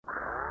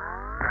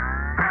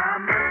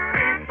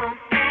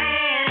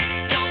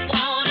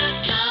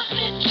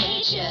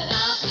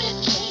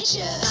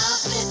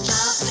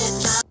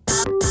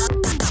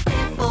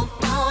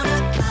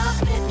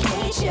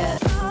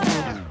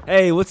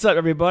Hey, what's up,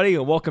 everybody?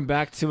 And welcome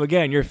back to,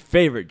 again, your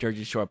favorite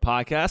Jersey Shore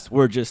podcast.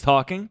 We're just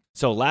talking.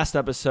 So last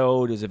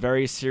episode is a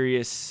very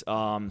serious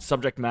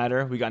subject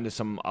matter. We got into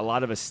some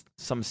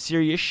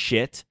serious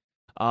shit.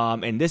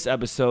 And this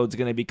episode's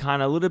going to be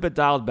kind of a little bit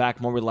dialed back,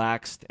 more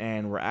relaxed.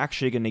 And we're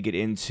actually going to get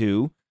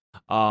into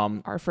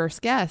our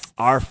first guests.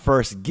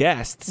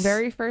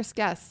 Very first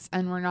guests.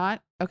 And we're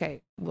not,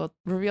 okay, we'll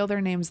reveal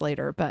their names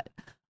later. But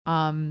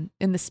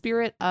in the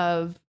spirit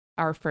of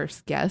our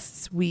first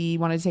guests, we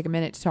wanted to take a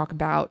minute to talk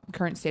about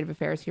current state of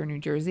affairs here in New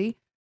Jersey.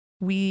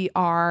 We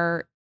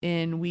are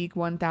in week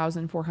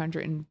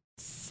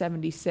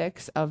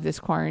 1,476 of this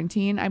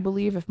quarantine, I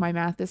believe, if my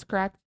math is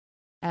correct.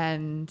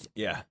 And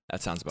yeah,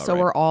 that sounds about right. So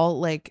we're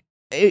all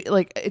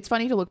it's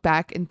funny to look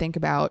back and think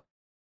about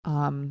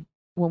when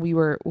we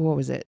were, what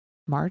was it?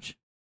 March.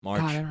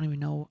 God, I don't even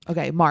know.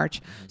 Okay,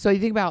 March. Mm-hmm. So you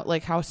think about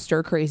like how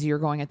stir crazy you're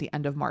going at the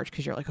end of March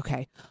because you're like,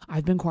 okay,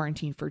 I've been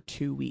quarantined for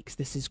 2 weeks.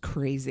 This is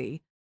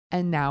crazy.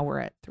 And now we're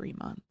at 3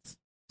 months.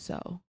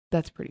 So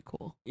that's pretty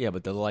cool. Yeah,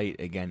 but the light,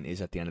 again, is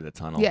at the end of the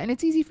tunnel. Yeah, and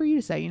it's easy for you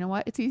to say. You know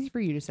what? It's easy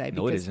for you to say.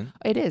 No, it isn't.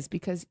 It is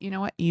because, you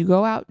know what? You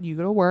go out, you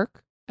go to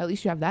work. At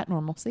least you have that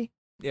normalcy.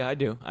 Yeah, I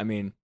do. I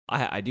mean,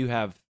 I do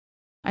have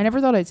I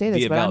never thought I'd say this,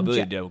 the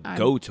availability to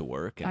go to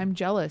work. I'm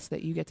jealous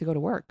that you get to go to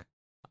work.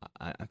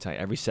 I tell you,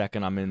 every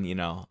second I'm in,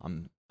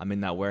 I'm in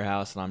that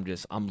warehouse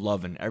and I'm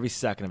loving every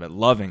second of it.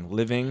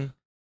 Living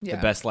the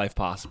best life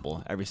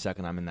possible. Every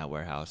second I'm in that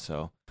warehouse.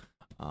 So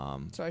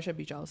I should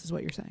be jealous is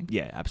what you're saying.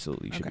 Yeah,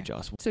 absolutely. You should be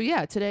jealous. So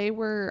yeah, today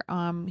we're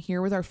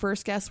here with our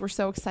first guests. We're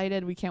so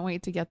excited. We can't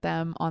wait to get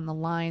them on the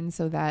line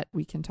so that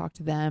we can talk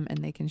to them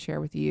and they can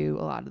share with you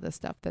a lot of the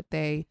stuff that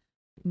they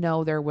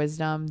know, their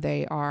wisdom.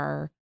 They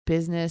are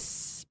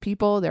business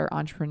people. They're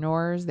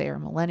entrepreneurs. They are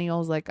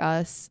millennials like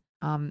us.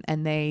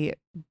 And they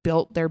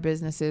built their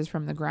businesses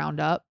from the ground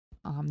up.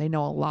 They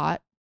know a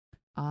lot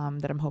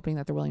that I'm hoping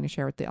that they're willing to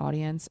share with the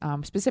audience,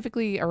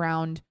 specifically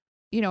around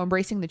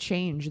embracing the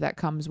change that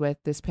comes with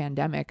this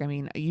pandemic. I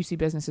mean, you see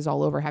businesses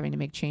all over having to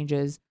make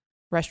changes,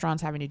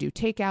 restaurants having to do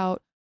takeout,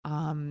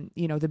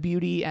 the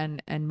beauty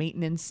and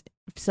maintenance,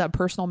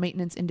 personal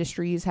maintenance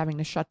industries having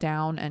to shut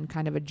down and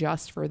kind of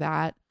adjust for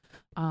that.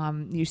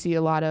 You see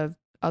a lot of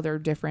other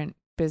different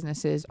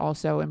businesses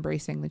also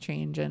embracing the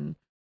change, and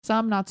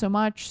some not so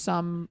much,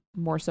 some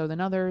more so than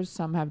others.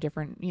 Some have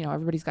different,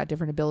 everybody's got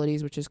different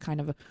abilities, which is kind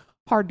of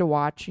hard to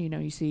watch.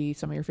 You see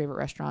some of your favorite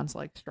restaurants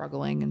like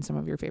struggling and some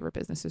of your favorite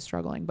businesses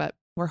struggling. But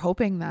we're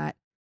hoping that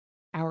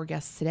our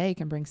guests today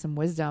can bring some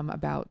wisdom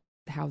about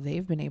how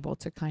they've been able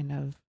to kind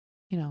of,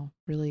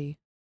 really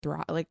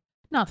thrive, like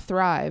not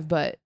thrive,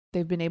 but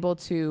they've been able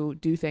to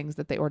do things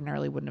that they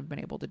ordinarily wouldn't have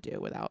been able to do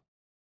without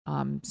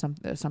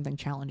something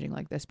challenging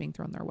like this being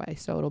thrown their way.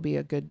 So it'll be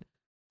a good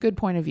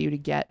point of view to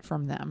get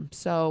from them.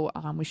 So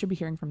we should be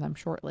hearing from them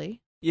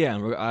shortly. Yeah,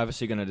 and we're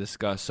obviously going to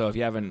discuss. So if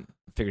you haven't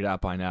figured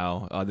out by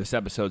now, this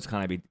episode's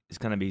going to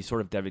be sort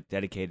of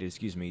dedicated,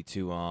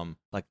 to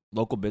like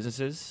local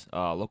businesses,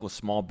 local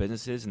small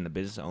businesses, and the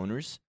business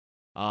owners.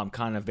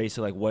 Kind of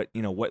basically like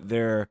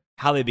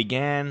how they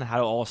began, how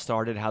it all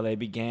started, how they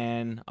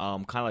began,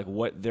 kind of like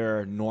what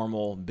their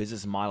normal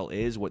business model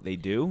is, what they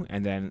do,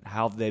 and then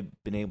how they've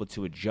been able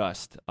to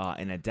adjust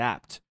and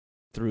adapt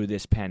through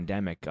this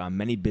pandemic.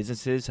 Many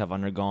businesses have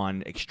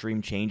undergone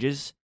extreme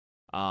changes,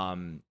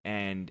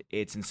 and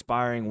it's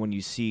inspiring when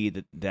you see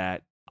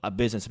that a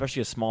business,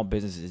 especially a small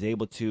business, is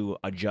able to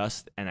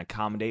adjust and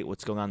accommodate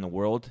what's going on in the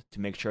world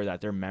to make sure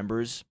that their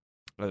members,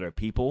 or their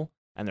people,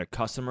 and their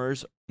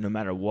customers, no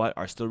matter what,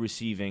 are still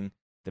receiving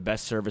the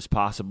best service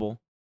possible,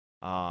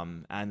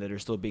 and that are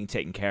still being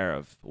taken care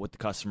of, with the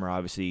customer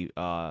obviously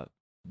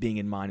being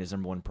in mind as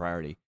number one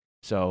priority.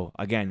 So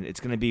again, it's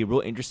going to be real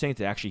interesting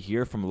to actually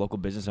hear from a local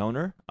business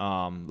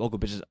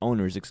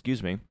owners,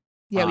 excuse me.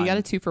 Yeah, we got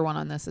a 2-for-1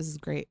 on this. This is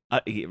great.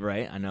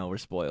 Right? I know, we're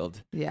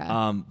spoiled.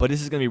 Yeah. But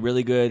this is going to be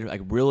really good,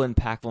 like real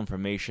impactful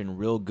information,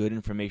 real good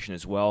information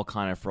as well,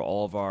 kind of for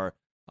all of our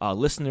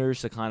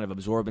listeners to kind of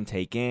absorb and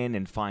take in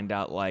and find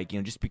out, like,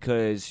 just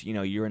because,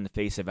 you're in the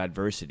face of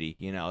adversity,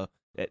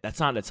 that's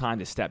not the time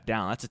to step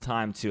down. That's a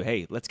time to,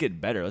 hey, let's get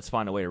better. Let's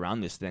find a way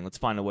around this thing. Let's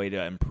find a way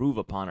to improve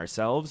upon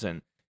ourselves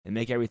and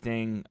make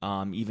everything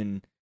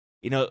even,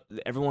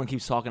 everyone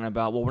keeps talking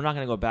about, well, we're not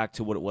going to go back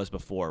to what it was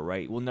before,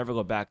 right? We'll never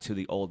go back to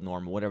the old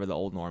norm, whatever the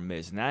old norm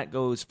is. And that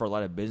goes for a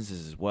lot of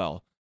businesses as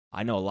well.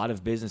 I know a lot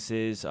of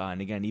businesses,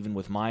 and again, even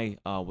with my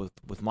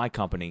with my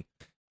company,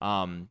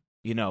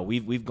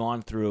 we've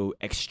gone through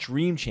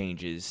extreme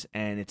changes,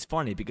 and it's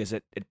funny because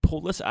it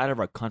pulled us out of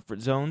our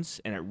comfort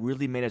zones, and it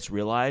really made us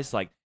realize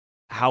like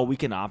how we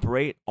can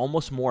operate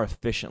almost more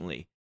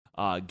efficiently,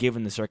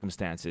 given the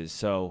circumstances.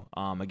 So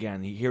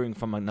again, hearing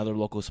from another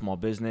local small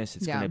business,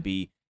 it's going to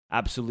be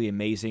absolutely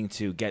amazing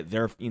to get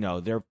their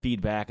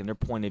feedback and their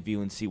point of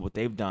view and see what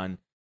they've done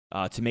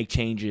to make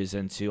changes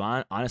and to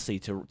honestly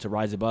to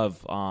rise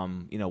above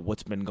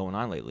what's been going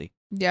on lately.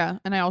 Yeah,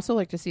 and I also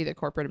like to see that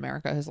corporate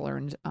America has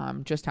learned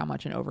just how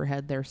much in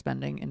overhead they're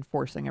spending and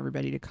forcing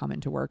everybody to come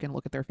into work and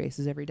look at their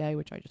faces every day,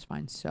 which I just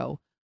find so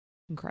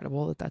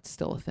incredible that that's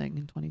still a thing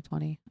in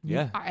 2020.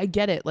 Yeah, I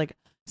get it. Like,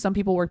 some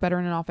people work better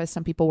in an office.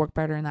 Some people work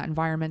better in that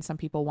environment. Some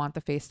people want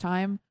the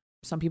FaceTime.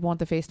 Some people want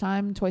the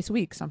FaceTime twice a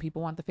week. Some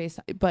people want the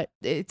FaceTime, but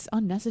it's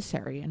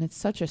unnecessary and it's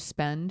such a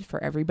spend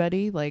for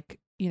everybody. Like,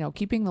 you know,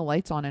 keeping the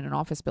lights on in an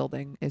office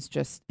building is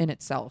just in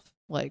itself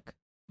like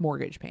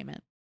mortgage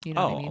payment. You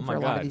know what I mean? For a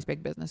lot of these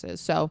big businesses.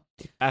 So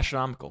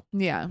astronomical.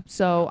 Yeah.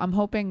 So I'm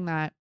hoping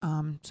that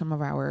some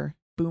of our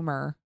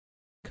boomer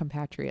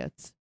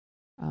compatriots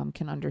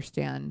can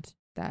understand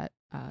that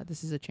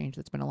this is a change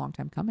that's been a long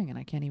time coming, and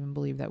I can't even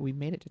believe that we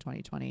made it to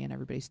 2020 and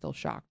everybody's still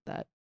shocked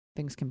that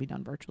things can be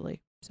done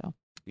virtually. So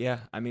yeah,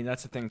 I mean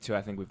that's the thing too.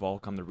 I think we've all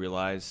come to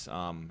realize,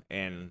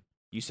 and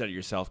you said it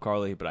yourself,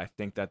 Carly, but I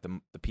think that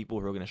the people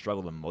who are going to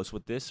struggle the most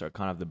with this are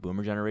kind of the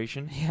boomer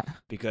generation. Yeah.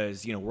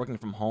 Because, you know, working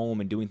from home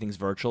and doing things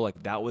virtual,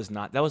 like that was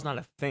not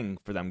a thing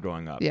for them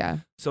growing up. Yeah.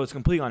 So it's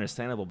completely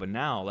understandable. But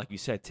now, like you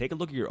said, take a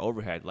look at your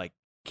overhead. Like,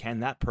 can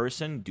that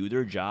person do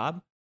their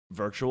job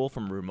virtual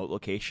from a remote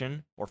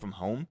location or from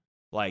home?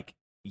 Like,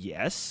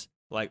 yes.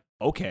 Like,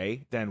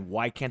 okay, then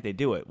why can't they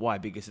do it? Why?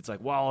 Because it's like,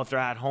 well, if they're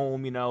at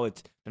home, you know,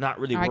 they're not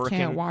really working.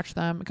 I can't watch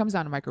them. It comes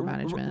down to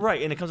micromanagement.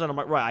 Right, and it comes down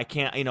to right. I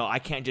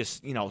can't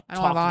just, you know, I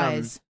don't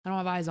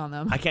have eyes on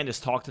them. I can't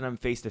just talk to them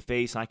face to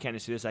face. I can't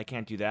just do this. I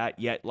can't do that.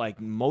 Yet, like,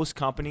 most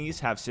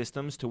companies have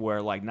systems to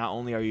where, like, not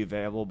only are you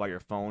available by your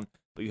phone,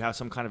 but you have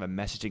some kind of a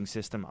messaging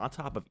system on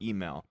top of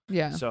email.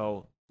 Yeah.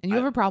 So, and you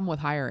have a problem with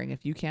hiring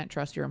if you can't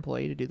trust your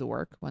employee to do the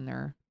work when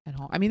they're at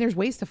home. I mean, there's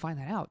ways to find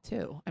that out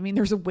too. I mean,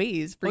 there's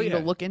ways for you to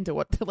look into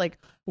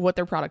what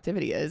their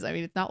productivity is. I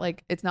mean, it's not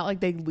like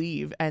they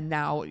leave and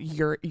now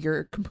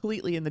you're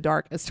completely in the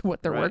dark as to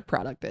what their work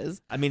product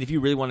is. I mean, if you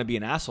really want to be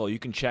an asshole, you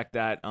can check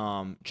that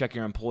check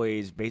your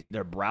employees'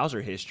 their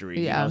browser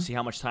history. Yeah. You know, see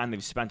how much time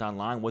they've spent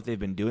online, what they've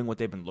been doing, what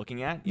they've been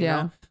looking at. You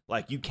know?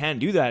 Like, you can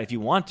do that if you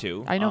want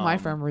to. I know my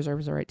firm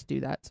reserves the right to do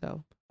that.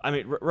 So. I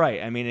mean,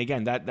 right. I mean,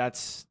 again,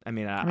 that's. I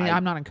mean,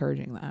 I'm not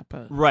encouraging that,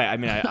 but right. I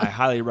mean, I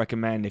highly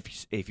recommend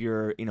if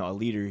you're, you know, a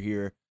leader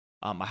here,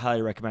 I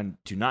highly recommend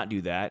to not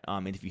do that.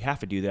 And if you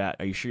have to do that,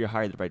 are you sure you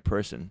hired the right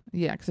person?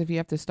 Yeah, because if you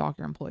have to stalk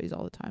your employees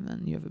all the time,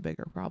 then you have a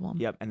bigger problem.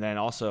 Yep. And then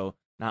also,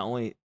 not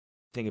only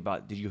think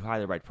about did you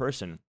hire the right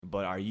person,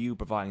 but are you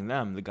providing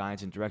them the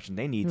guidance and direction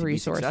they need to be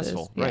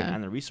successful, right?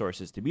 And the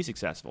resources to be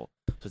successful.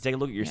 So take a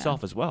look at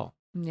yourself as well.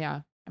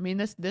 Yeah. I mean,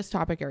 this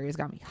topic area has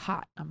got me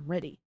hot. I'm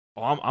ready.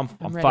 Oh, I'm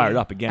fired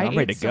up again. I'm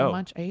ready to go.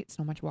 I ate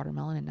so much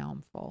watermelon and now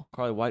I'm full.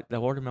 Carly, why the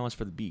watermelon's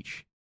for the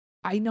beach?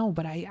 I know,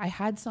 but I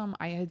had some.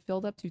 I had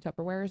filled up 2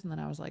 Tupperwares and then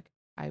I was like,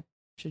 I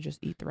should just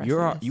eat the rest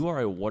of this. You are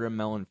a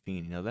watermelon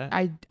fiend. You know that?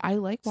 I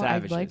like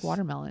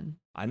watermelon.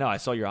 I know. I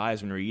saw your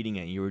eyes when you were eating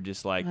it. You were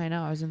just like, I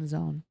know. I was in the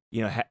zone.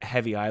 You know,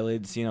 heavy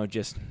eyelids. You know,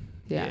 just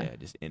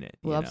just in it.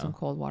 Love some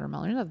cold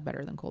watermelon. Nothing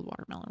better than cold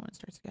watermelon when it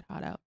starts to get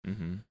hot out.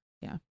 Mm-hmm.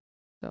 Yeah.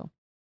 So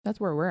that's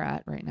where we're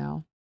at right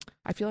now.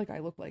 I feel like I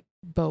look like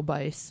Bo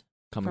Bice.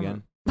 Come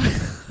again.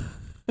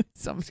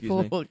 Some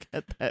people will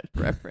get that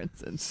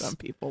reference and some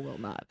people will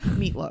not.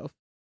 Meatloaf.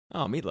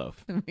 Oh, meatloaf.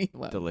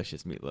 Meatloaf.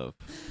 Delicious meatloaf.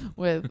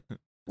 With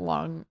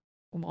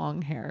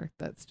long hair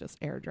that's just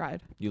air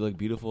dried. You look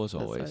beautiful as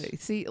always.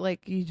 See,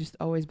 like, you just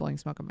always blowing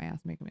smoke in my ass,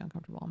 making me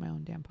uncomfortable on my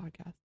own damn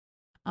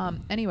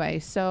podcast. Anyway,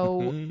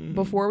 so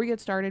before we get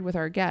started with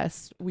our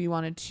guests, we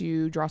wanted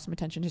to draw some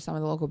attention to some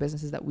of the local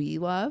businesses that we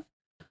love.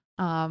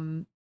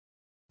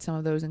 Some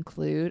of those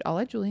include, I'll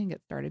let Julian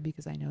get started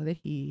because I know that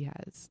he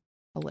has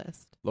a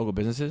list. Local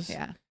businesses?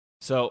 Yeah.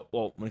 So,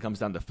 well, when it comes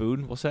down to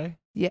food, we'll say?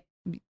 Yeah.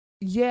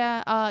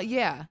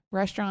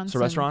 Restaurants. So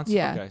restaurants?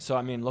 Yeah. Okay. So,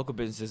 I mean, local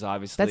businesses,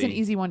 obviously. That's an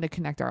easy one to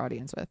connect our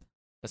audience with.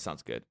 That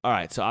sounds good. All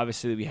right. So,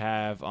 obviously, we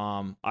have,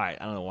 all right,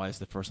 I don't know why it's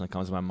the first one that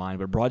comes to my mind,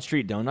 but Broad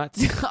Street Donuts.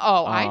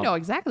 I know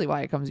exactly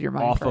why it comes to your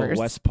mind off first. of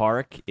West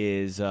Park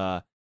is, I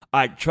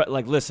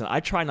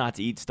try not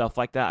to eat stuff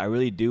like that. I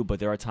really do, but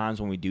there are times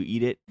when we do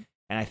eat it.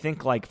 And I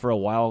think, like, for a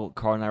while,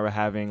 Carl and I were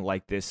having,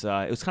 like, this,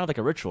 it was kind of like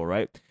a ritual,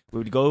 right? We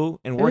would go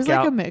and work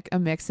out. It was like a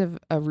mix of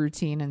a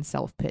routine and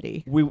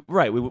self-pity. It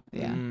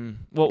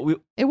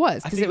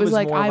was, because it was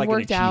like, I've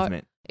worked out.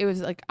 It It was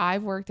like,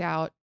 I've worked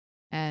out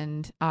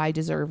and I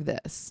deserve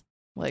this.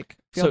 Like,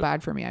 feel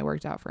bad for me. I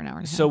worked out for an hour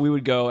and a half. So we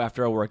would go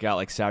after our workout,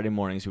 like Saturday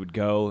mornings, we would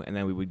go and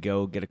then we would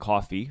go get a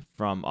coffee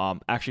from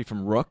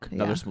Rook,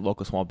 another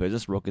local small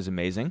business. Rook is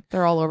amazing.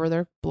 They're all over.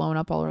 They're blown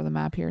up all over the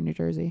map here in New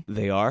Jersey.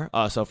 They are.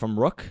 So from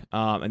Rook,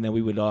 and then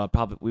we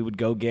would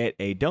go get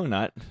a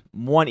donut,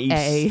 one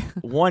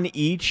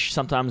each.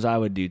 Sometimes I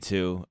would do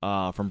 2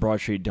 from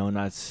Broad Street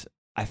Donuts.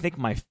 I think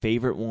my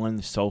favorite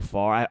one so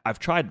far, I've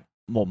tried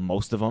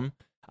most of them.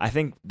 I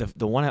think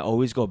the one I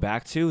always go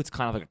back to, it's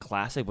kind of like a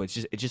classic, but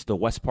it's just the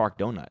West Park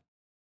donut.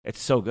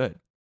 It's so good.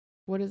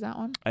 What is that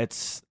one?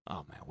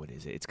 What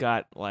is it? It's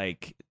got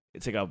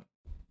it's like a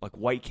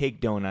white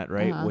cake donut,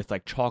 right? With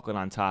like chocolate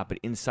on top, but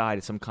inside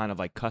is some kind of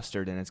like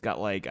custard, and it's got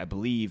like, I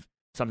believe,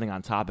 something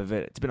on top of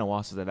it. It's been a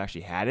while since I've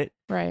actually had it.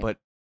 Right. But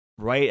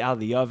right out of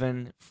the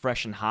oven,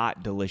 fresh and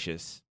hot,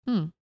 delicious.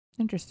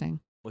 Interesting.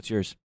 What's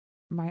yours?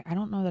 I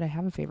don't know that I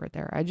have a favorite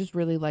there. I just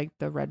really like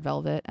the red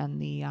velvet and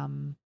the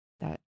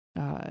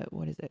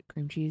what is it?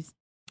 Cream cheese.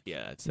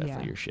 Yeah, that's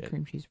definitely your shit.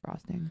 Cream cheese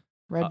frosting.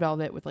 Red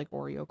velvet with like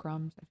Oreo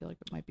crumbs. I feel like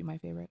it might be my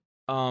favorite.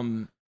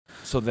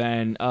 So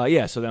then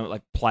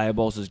like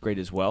Pliables is great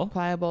as well.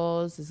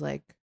 Pliables is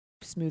like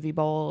smoothie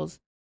bowls.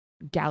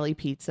 Galley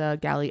pizza,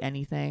 Galley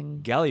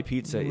anything. Galley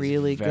pizza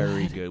really is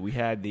very good. We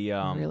had the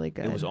really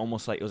good. It was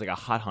like a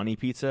hot honey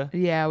pizza.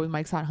 Yeah, with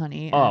Mike's Hot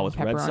Honey. Oh, with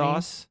pepperoni. red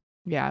sauce.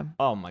 Yeah.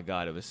 Oh my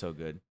god, it was so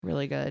good.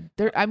 Really good.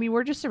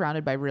 We're just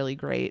surrounded by really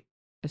great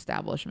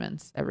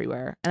establishments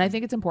everywhere. And I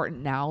think it's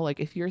important now, like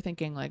if you're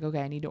thinking like,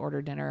 okay, I need to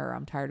order dinner or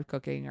I'm tired of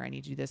cooking or I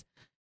need to do this,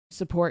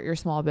 support your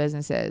small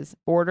businesses.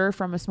 Order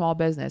from a small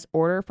business.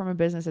 Order from a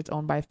business that's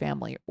owned by a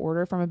family.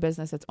 Order from a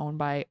business that's owned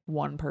by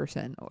one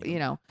person. You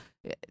know,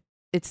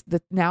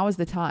 now is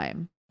the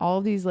time. All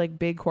of these like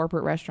big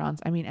corporate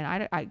restaurants. I mean,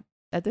 and I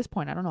at this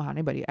point, I don't know how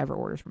anybody ever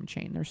orders from a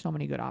chain. There's so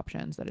many good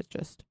options that it's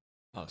just.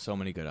 Oh, so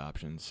many good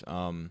options.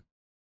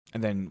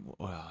 And then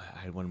I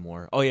had one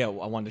more. Oh yeah,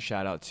 I wanted to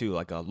shout out too,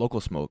 like a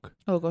Local Smoke.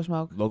 Local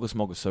Smoke. Local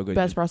Smoke is so good.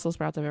 Best Brussels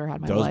sprouts I've ever had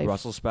in my life. Those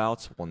Brussels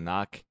sprouts will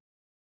knock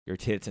your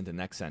tits into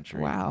next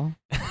century. Wow.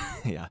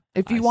 Yeah.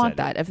 If you want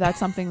that, if that's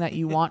something that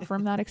you want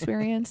from that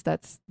experience,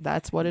 that's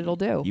what it'll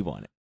do. You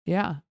want it.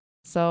 Yeah.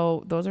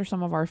 So those are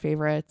some of our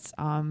favorites.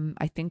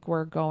 I think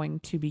we're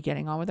going to be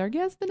getting on with our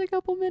guest in a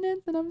couple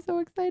minutes, and I'm so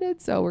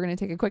excited. So we're going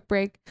to take a quick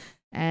break,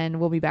 and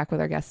we'll be back with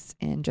our guests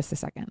in just a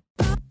second.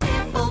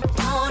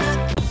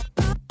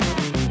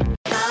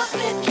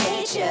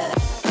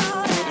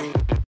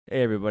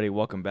 Hey everybody,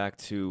 welcome back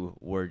to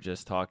We're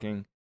Just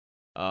Talking.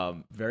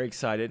 Very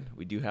excited.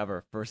 We do have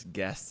our first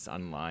guests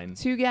online.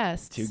 Two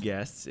guests.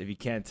 If you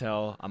can't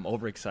tell, I'm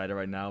overexcited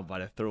right now by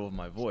the thrill of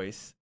my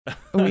voice.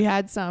 we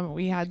had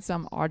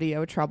some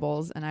audio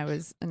troubles, and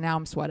now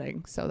I'm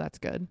sweating, so that's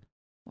good.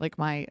 Like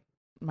my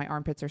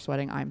armpits are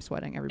sweating, I'm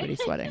sweating,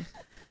 everybody's sweating.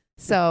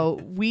 So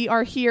we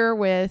are here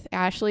with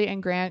Ashley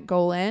and Grant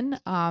Golan.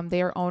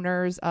 They are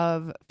owners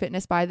of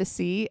Fitness by the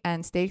Sea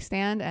and Steak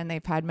Stand, and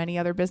they've had many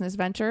other business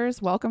ventures.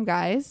 Welcome,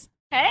 guys.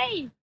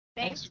 Hey,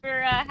 thanks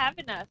for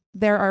having us.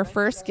 They're our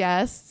first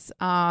guests.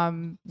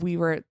 They're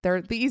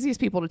the easiest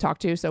people to talk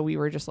to, so we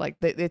were just like,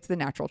 it's the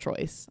natural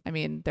choice. I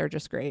mean, they're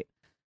just great.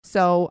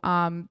 So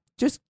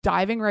just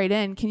diving right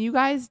in, can you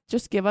guys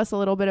just give us a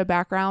little bit of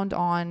background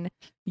on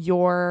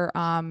your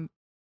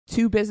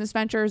two business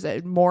ventures,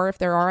 more if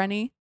there are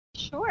any?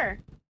 Sure.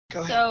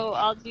 Go ahead. So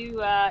I'll do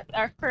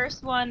our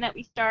first one that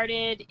we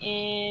started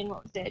in,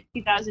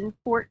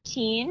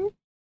 2014,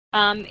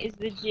 is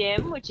the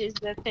gym, which is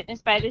the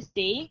Fitness by the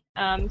Sea.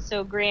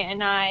 So Grant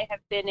and I have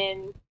been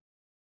in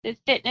the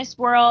fitness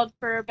world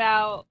for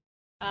about,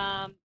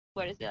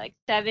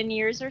 7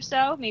 years or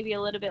so, maybe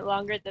a little bit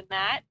longer than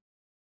that.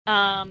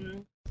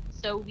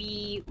 So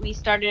we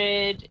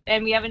started,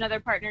 and we have another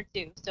partner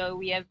too. So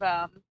we have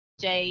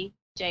Jay,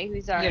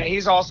 who's our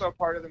he's also a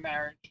part of the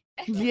marriage.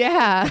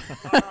 Yeah,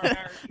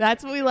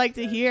 that's what we like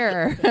to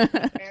hear.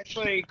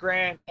 Ashley,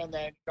 Grant, and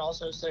then it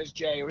also says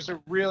Jay. It was a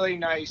really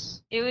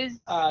nice. It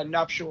was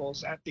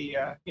nuptials at the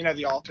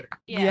the altar.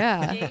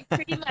 Yeah. Jay's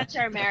pretty much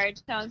our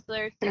marriage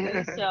counselor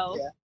too. So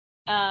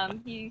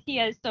he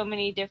has so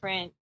many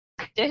different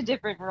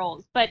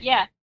roles. But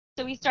yeah,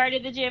 so we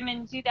started the gym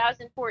in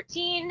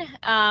 2014.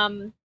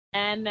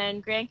 And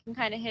then Grant can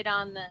kind of hit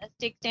on the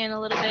Steak Stand a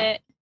little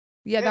bit.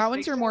 Yeah, that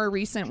one's your more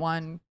recent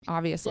one,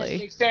 obviously.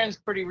 Steak Stand's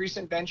pretty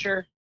recent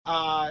venture.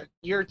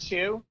 Year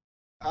 2.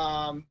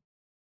 Definitely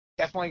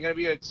going to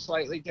be a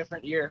slightly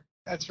different year.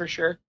 That's for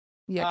sure.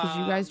 Yeah, because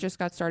you guys just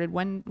got started.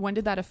 When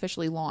did that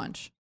officially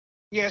launch?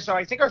 Yeah, so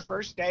I think our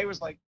first day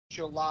was like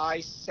July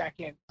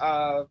 2nd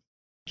of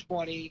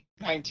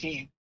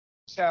 2019.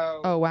 So.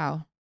 Oh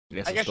wow.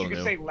 I guess you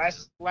could say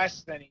less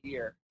than a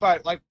year,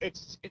 but like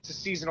it's a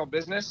seasonal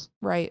business,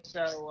 right?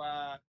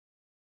 So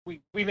we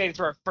made it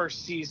through our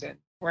first season.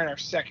 We're in our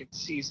second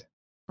season,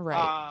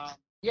 right?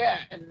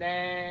 And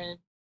then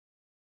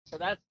so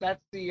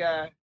that's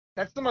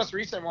the most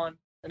recent one,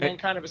 and then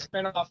kind of a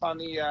spinoff on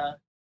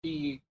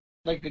the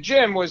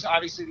gym was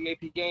obviously the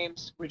AP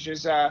Games, which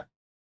is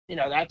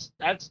that's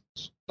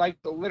like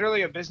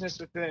literally a business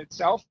within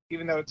itself,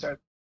 even though it's a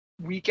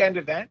weekend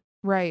event.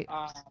 Right.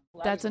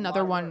 That's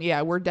another one.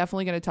 Yeah, we're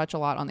definitely going to touch a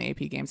lot on the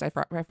AP Games. I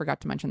forgot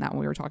to mention that when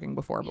we were talking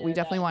before, but we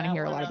definitely want to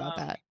hear a lot about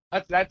that.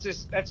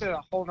 That's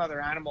a whole nother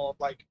animal of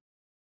like,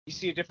 you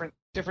see a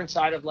different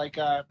side of like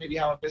maybe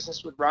how a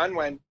business would run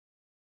when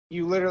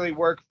you literally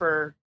work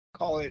for,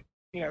 call it,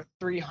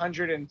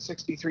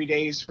 363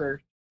 days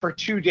for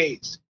 2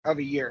 days of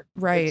a year.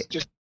 Right. It's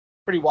just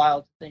pretty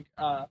wild to think.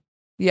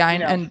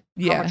 And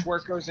how much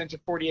work goes into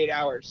 48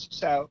 hours.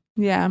 So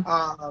yeah.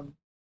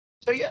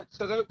 So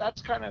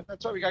that's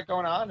what we got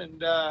going on, and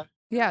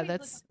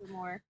that's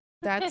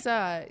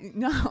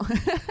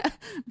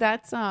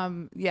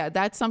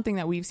that's something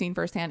that we've seen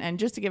firsthand. And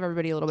just to give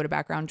everybody a little bit of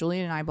background,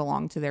 Julian and I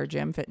belong to their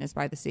gym, Fitness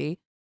by the Sea,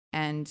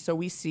 and so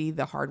we see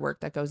the hard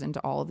work that goes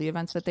into all of the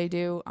events that they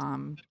do.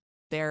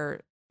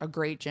 They're a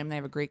great gym, they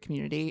have a great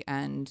community,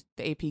 and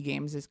the AP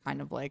Games is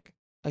kind of like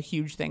a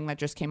huge thing that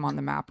just came on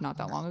the map not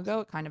that long ago.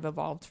 It kind of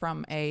evolved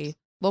from a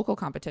local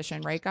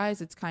competition, right,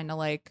 guys? It's kind of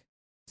like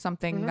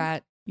something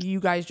that you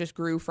guys just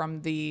grew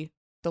from the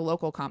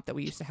local comp that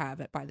we used to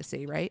have at By the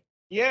Sea, right?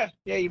 Yeah,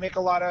 you make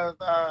a lot of,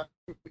 I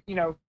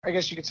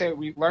guess you could say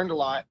we learned a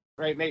lot,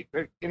 right?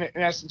 In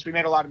essence, we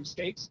made a lot of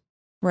mistakes,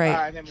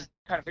 Right. and then we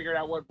kind of figured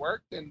out what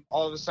worked, and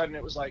all of a sudden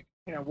it was like,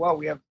 whoa,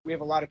 we have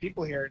a lot of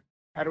people here.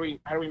 How do we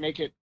make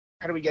it?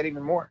 How do we get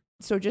even more?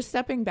 So just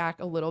stepping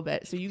back a little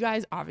bit. So you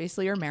guys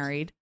obviously are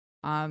married.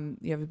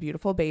 You have a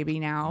beautiful baby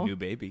now. New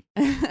baby.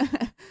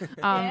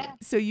 Yeah.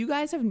 So you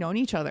guys have known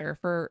each other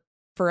for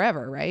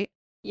forever, right?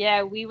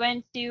 Yeah, we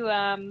went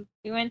to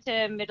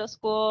middle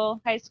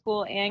school, high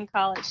school, and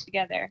college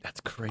together. That's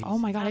crazy. Oh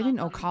my God, I didn't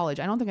know college.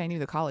 I don't think I knew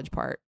the college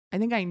part. I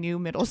think I knew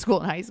middle school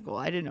and high school.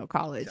 I didn't know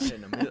college. I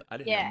didn't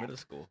know middle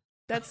school.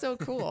 That's so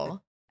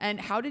cool. And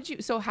how did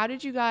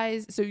you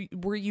guys, so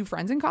were you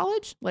friends in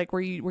college? Like, were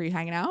you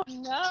hanging out?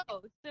 No,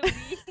 so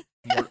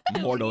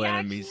we Mortal we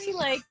enemies.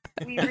 actually,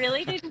 we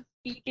really didn't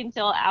speak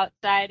until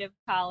outside of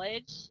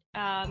college.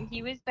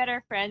 He was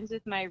better friends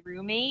with my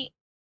roommate.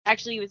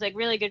 Actually, he was like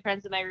really good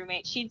friends with my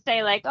roommate. She'd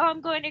say like, "Oh,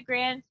 I'm going to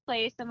Grant's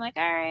place." I'm like,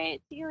 "All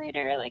right, see you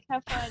later. Like,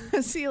 have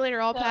fun." See you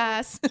later. I'll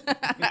pass.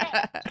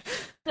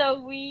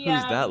 So we.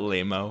 Who's that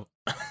lame-o?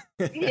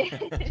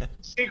 Yeah.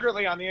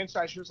 Secretly on the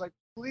inside, she was like,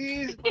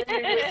 "Please bring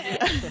me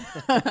with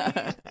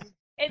you."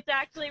 It's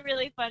actually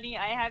really funny.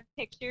 I have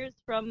pictures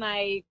from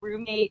my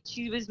roommate.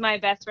 She was my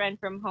best friend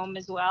from home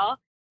as well.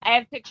 I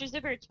have pictures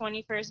of her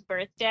 21st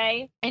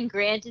birthday, and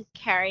Grant is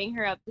carrying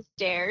her up the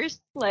stairs,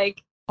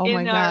 like Oh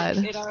my God.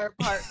 in our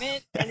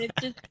apartment. And it's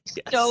just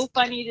so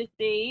funny to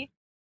see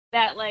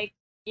that, like,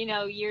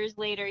 years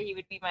later he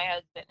would be my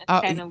husband. It's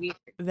kind of weird.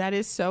 That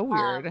is so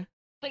weird.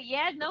 But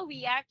yeah, no,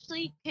 we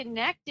actually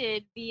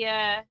connected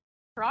via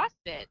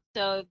CrossFit.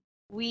 So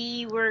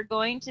we were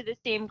going to the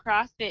same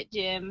CrossFit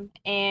gym,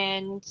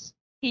 and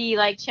he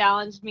like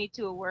challenged me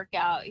to a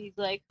workout. He's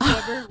like,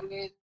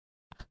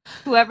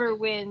 whoever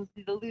wins,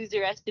 the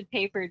loser has to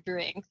pay for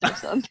drinks or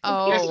something.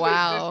 Oh,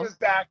 wow. This was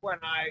back when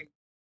I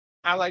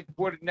like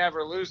would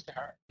never lose to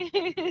her.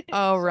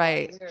 Oh,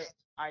 right.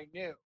 I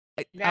knew.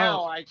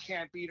 Now I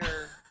can't beat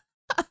her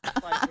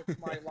like with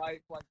my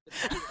life like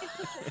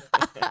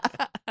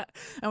the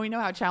And we know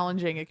how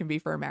challenging it can be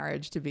for a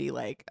marriage to be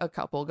like a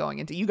couple going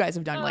into. You guys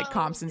have done like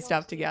comps and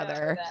stuff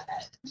together.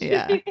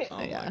 Yeah.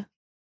 Oh Yeah.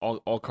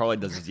 All Carly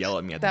does is yell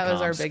at me at That the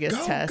was our comps. biggest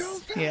Go, test. Go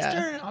faster.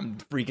 Yeah. I'm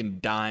freaking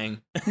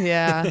dying.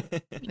 Yeah.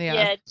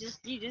 Yeah,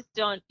 you just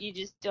don't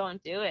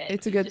do it.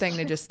 It's a good thing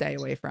to just stay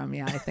away from.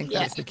 Yeah, I think Yeah.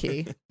 that's the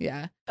key.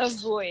 Yeah.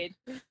 avoid.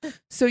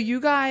 So you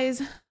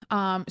guys,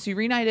 so you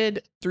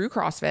reunited through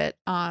CrossFit,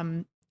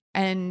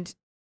 and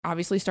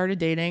obviously started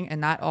dating,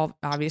 and that all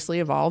obviously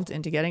evolved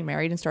into getting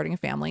married and starting a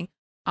family.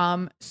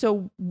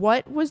 So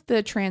what was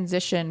the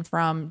transition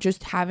from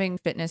just having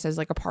fitness as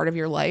like a part of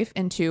your life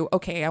into,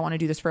 okay, I want to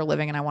do this for a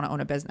living and I want to own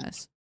a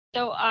business?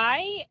 So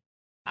I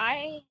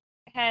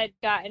had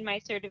gotten my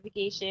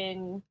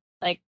certification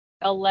like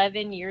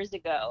 11 years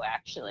ago,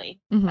 actually.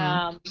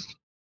 Mhm.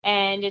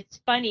 And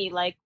it's funny,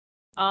 like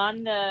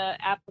on the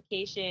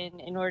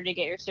application, in order to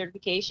get your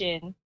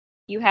certification,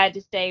 you had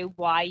to say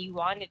why you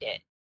wanted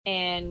it.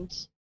 And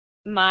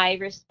my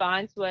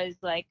response was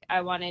like,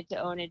 I wanted to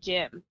own a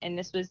gym. And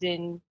this was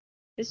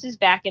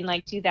back in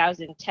like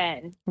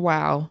 2010.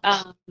 Wow.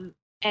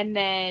 And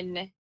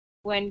then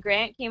when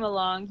Grant came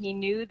along, he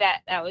knew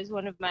that that was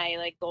one of my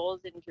like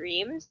goals and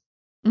dreams.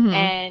 Mhm.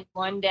 And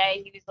one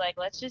day he was like,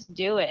 let's just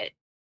do it.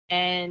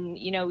 And,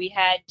 we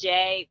had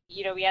Jay,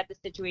 we had the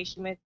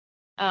situation with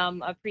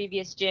a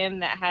previous gym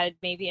that had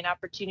maybe an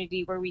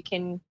opportunity where we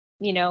can,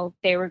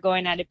 they were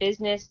going out of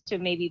business to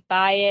maybe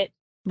buy it.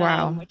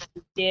 Wow. Which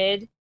we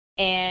did.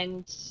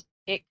 And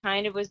it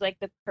kind of was like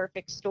the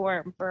perfect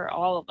storm for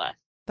all of us.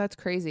 That's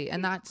crazy.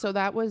 And that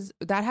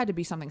had to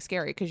be something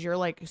scary, because you're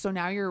like, so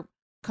now you're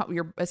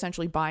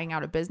essentially buying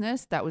out a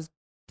business that was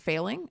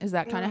failing. Is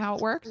that kind of how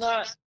it worked?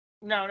 No,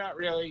 not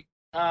really.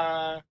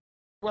 Well,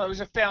 it was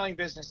a failing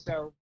business,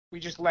 so we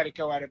just let it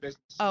go out of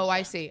business. Oh,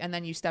 I see. And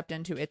then you stepped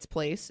into its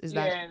place. Is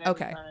that and then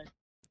okay? we kinda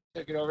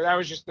took it over. That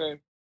was just the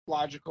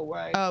logical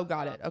way. Oh,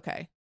 got it.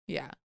 Okay.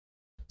 Yeah.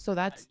 So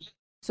that's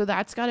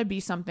got to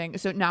be something.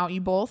 So now you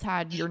both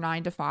had your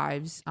 9 to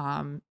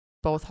 5s,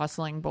 both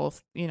hustling,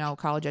 both,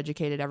 college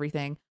educated,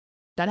 everything.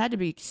 That had to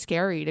be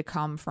scary to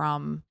come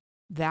from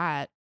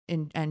that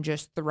and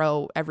just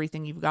throw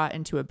everything you've got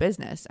into a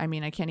business. I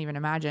mean, I can't even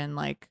imagine,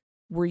 like,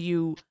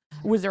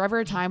 was there ever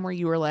a time where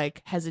you were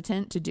like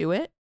hesitant to do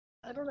it?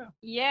 I don't know.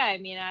 Yeah, I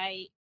mean,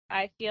 I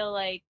feel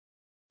like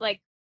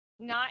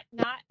not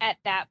at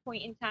that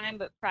point in time,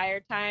 but prior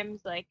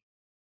times, like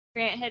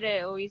Grant had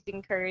always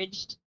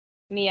encouraged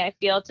me, I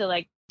feel, to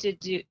like to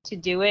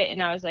do it,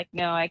 and I was like,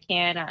 no, I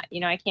can't.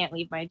 I can't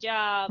leave my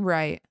job.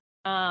 Right.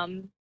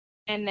 And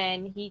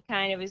then he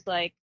kind of was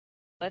like,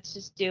 let's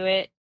just do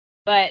it.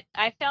 But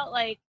I felt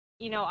like,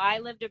 I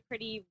lived a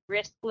pretty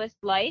riskless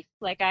life.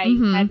 Like I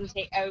hadn't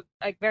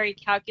a very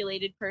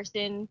calculated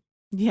person.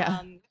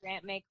 Yeah.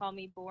 Grant may call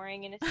me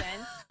boring in a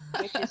sense,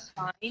 which is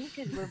fine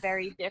because we're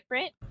very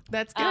different.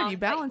 That's good. You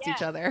balance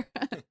each other.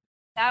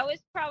 That was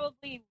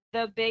probably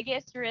the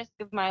biggest risk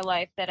of my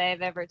life that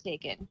I've ever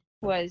taken.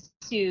 was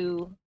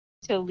to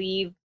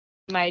leave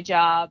my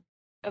job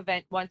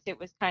event once it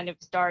was kind of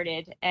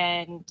started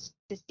and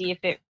to see if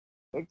it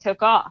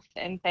took off.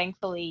 And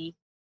thankfully,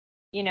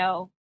 you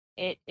know,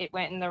 it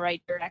went in the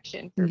right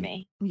direction for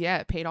me. Yeah,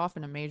 it paid off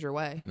in a major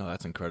way. No,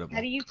 that's incredible.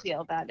 How do you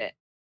feel about it?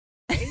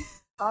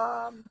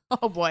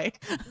 Oh boy.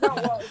 No,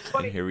 well, it's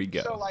funny. And here we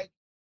go. So, like,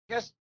 I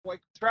guess,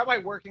 like, throughout my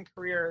working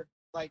career,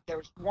 like, there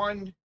was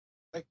one,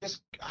 like, this,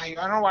 I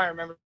don't know why I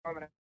remember the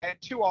moment. I had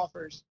 2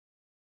 offers,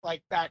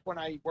 like, back when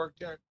I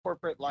worked in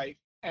corporate life.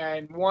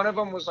 And one of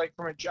them was, like,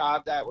 from a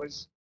job that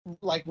was,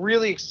 like,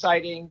 really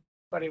exciting,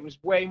 but it was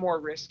way more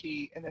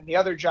risky. And then the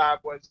other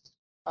job was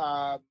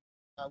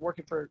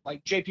working for,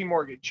 like, JP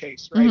Morgan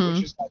Chase, right? Mhm.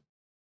 Which is, like,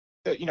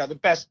 the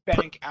best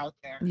bank out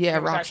there. Yeah,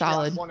 It was rock actually on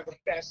solid. one of the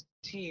best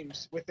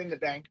teams within the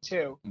bank,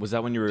 too. Was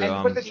that when you were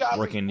But the job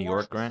working in was New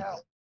boring York, Grant? as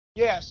hell.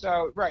 Yeah,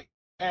 so right,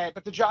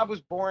 but the job was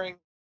boring,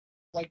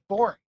 like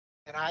boring,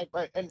 and I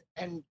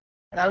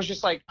was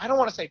just like, I don't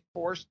want to say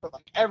forced, but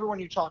like everyone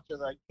you talk to,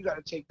 like, you got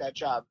to take that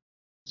job.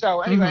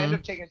 So anyway, I ended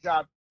up taking a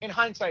job. In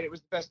hindsight, it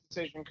was the best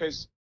decision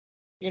because,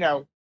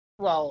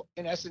 well,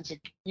 in essence,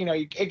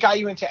 it got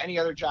you into any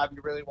other job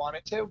you really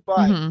wanted to,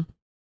 but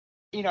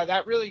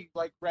that really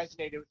like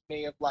resonated with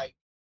me of like,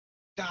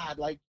 God,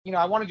 like,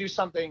 I want to do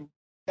something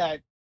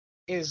that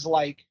is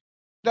like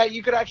that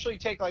you could actually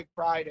take like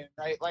pride in,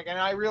 right? Like, and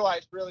I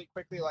realized really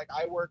quickly, like,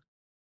 I work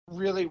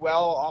really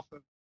well off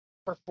of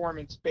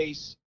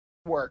performance-based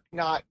work,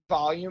 not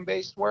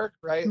volume-based work,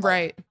 right? Like,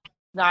 Right.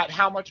 not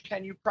how much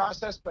can you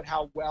process, but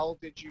how well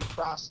did you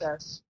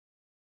process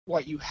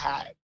what you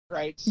had,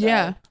 right? So,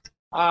 Yeah.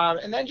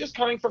 And then just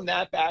coming from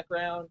that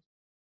background,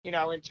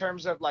 in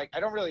terms of like, I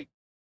don't really,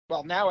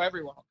 well, now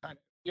everyone will kind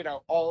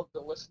of, all of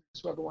the listeners,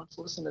 whoever wants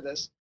to listen to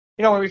this,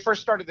 when we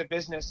first started the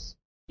business,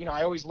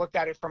 I always looked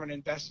at it from an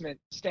investment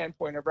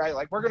standpoint of, right,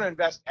 like, we're going to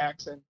invest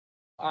X and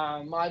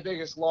my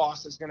biggest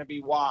loss is going to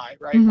be Y,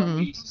 right? When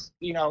we,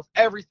 if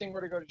everything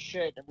were to go to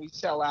shit and we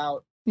sell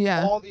out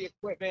Yeah. all the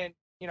equipment,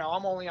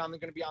 I'm only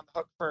going to be on the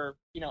hook for,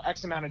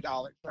 X amount of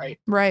dollars, right?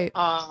 Right.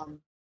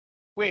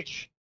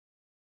 Which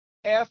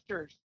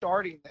after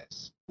starting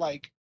this,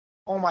 like,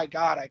 oh my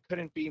God, I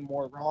couldn't be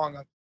more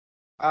wrong.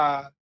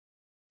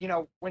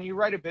 When you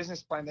write a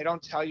business plan, they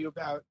don't tell you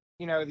about,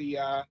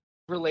 the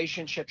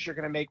relationships you're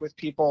going to make with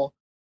people.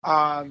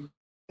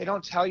 They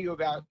don't tell you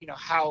about,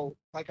 how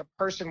like a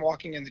person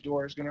walking in the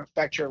door is going to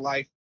affect your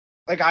life.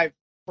 Like, I've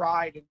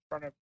cried in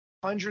front of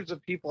hundreds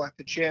of people at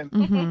the gym,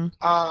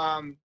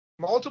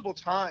 multiple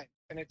times.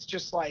 And it's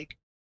just like,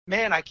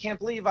 man, I can't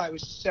believe I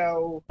was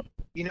so,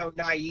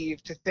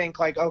 naive to think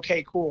like,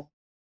 okay, cool.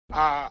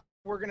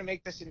 We're going to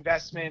make this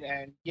investment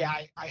and yeah,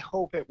 I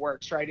hope it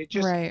works. Right. It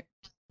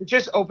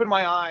just opened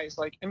my eyes,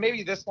 like, and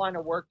maybe this line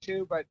of work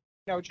too, but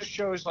it just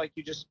shows like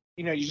you just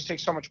take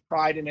so much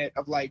pride in it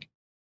of like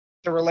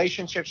the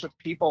relationships with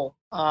people.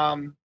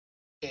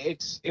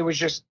 It was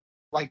just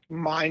like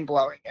mind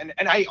blowing. And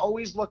I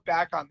always look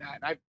back on that.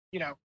 And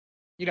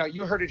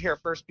you heard it here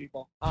first,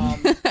 people.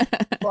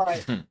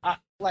 But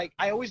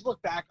I always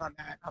look back on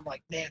that. I'm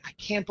like, man, I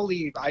can't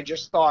believe I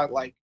just thought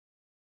like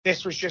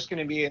this was just going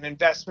to be an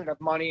investment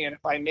of money. And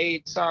if I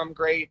made some,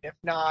 great. If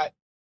not,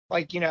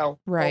 like,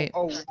 right.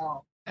 Oh,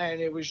 wow. And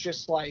it was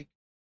just like,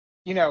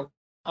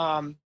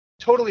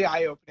 totally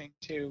eye-opening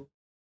to,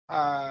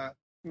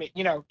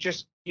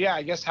 just, yeah,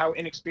 I guess how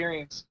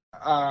inexperienced,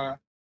 I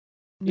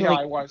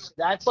was.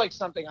 That's like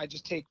something I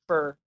just take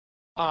for,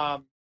 I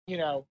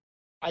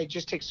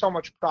just take so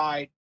much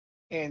pride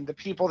in the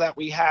people that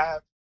we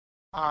have,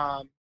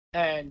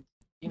 and,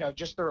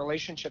 just the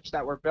relationships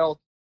that were built.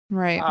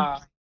 Right.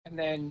 And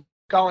then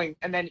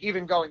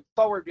even going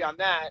forward beyond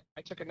that,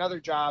 I took another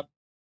job,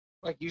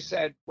 like you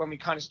said, when we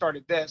kind of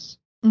started this.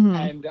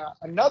 And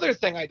another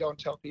thing I don't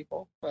tell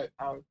people, but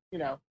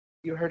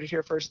you heard it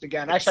here first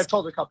again. Actually, I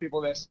told a couple people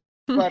this,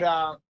 but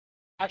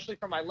actually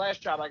from my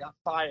last job, I got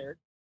fired.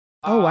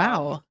 Oh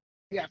wow!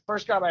 Yeah,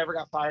 first job I ever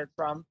got fired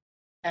from,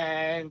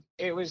 and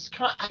it was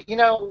kind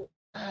of,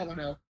 I don't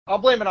know. I'll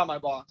blame it on my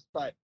boss,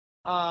 but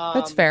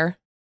that's fair.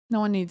 No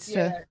one needs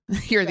to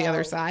hear the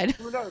other side.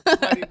 Who knows? I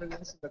might even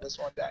listen to this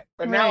one day.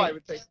 But now I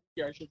would think,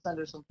 I should send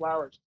her some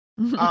flowers,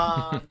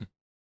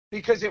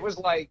 because it was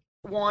like,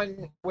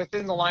 one,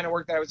 within the line of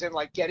work that I was in,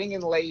 like, getting in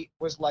late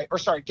was like,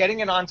 getting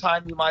in on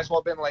time, you might as well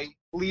have been late.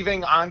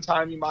 Leaving on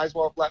time, you might as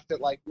well have left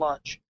at like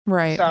lunch.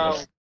 Right. So,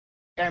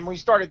 and we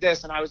started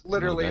this, and I was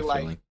literally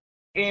like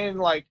in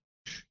like,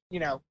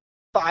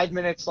 5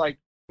 minutes, like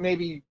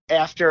maybe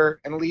after,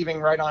 and leaving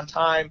right on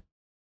time.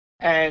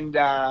 And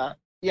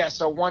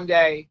so one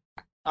day,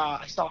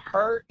 I saw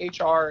her,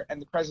 HR, and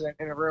the president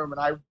in a room,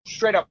 and I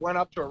straight up went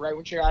up to her right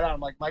when she got out. I'm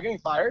like, am I getting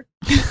fired?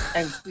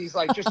 And she's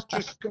like,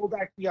 just go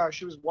back. Yeah,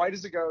 she was white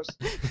as a ghost.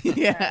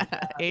 Yeah,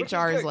 and,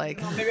 HR is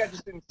like, maybe I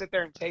just didn't sit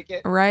there and take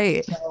it.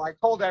 Right. So I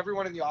told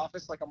everyone in the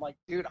office, like, I'm like,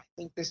 dude, I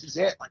think this is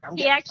it. Like,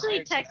 he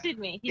actually texted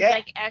me. He's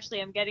like,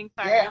 Ashley, I'm getting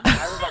fired. Yeah.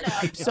 I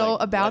was like, so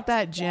about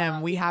that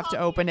gym, we have to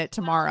open it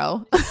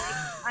tomorrow.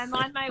 I'm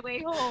on my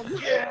way home.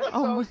 Yeah,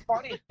 so it's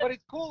funny, but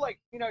it's cool. Like,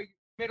 you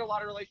made a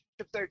lot of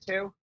relationships there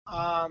too.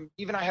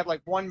 even I had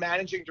like one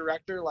managing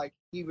director, like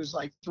he was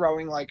like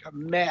throwing like a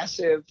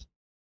massive,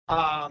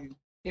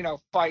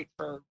 fight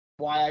for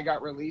why I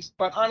got released.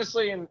 But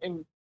honestly,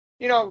 and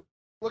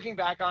looking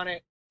back on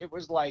it, it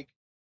was like,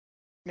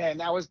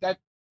 man,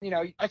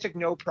 I took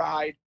no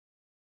pride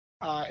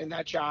in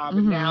that job.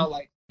 And now,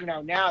 like,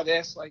 now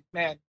this, like,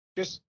 man,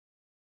 just,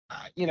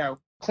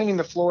 cleaning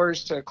the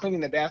floors to cleaning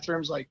the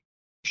bathrooms, like,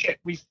 shit,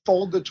 we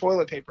fold the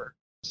toilet paper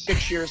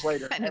 6 years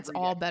later. And it's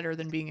all better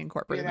than being in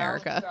corporate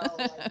America. So,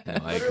 like, No,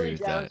 I agree with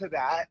down that. to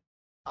that.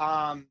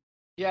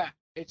 Yeah,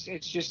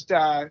 it's just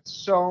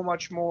so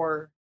much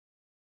more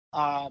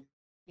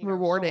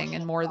rewarding so much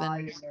and more more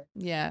pride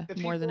than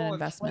in more than people an in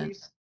investment.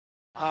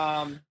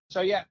 place.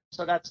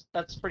 So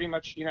that's pretty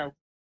much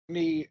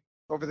me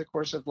over the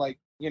course of like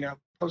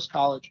post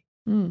college.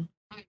 Mm.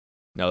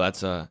 No,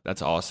 that's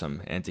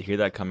awesome, and to hear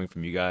that coming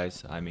from you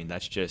guys, I mean,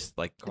 that's just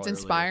like It's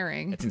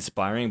inspiring. It's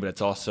inspiring, but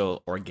it's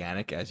also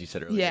organic, as you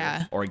said earlier.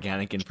 Yeah.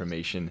 Organic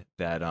information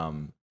that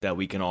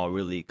we can all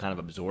really kind of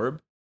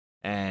absorb,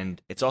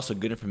 and it's also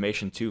good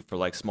information too for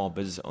like small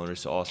business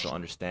owners to also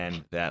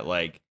understand that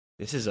like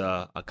this is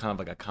a kind of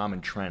like a common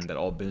trend that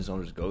all business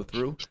owners go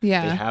through.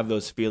 Yeah. They have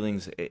those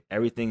feelings.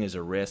 Everything is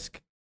a risk.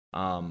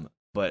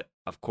 But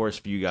of course,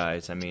 for you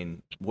guys, I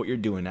mean, what you're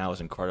doing now is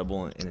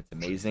incredible and it's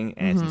amazing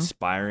and it's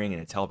inspiring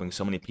and it's helping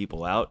so many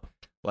people out.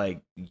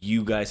 Like,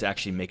 you guys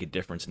actually make a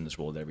difference in this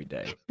world every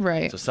day.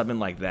 Right. So something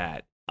like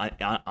that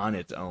on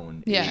its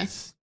own Yeah.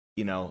 is,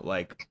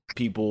 like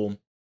people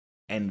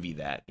envy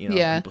that.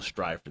 Yeah. People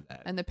strive for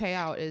that. And the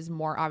payout is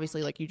more,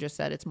 obviously, like you just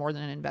said, it's more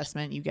than an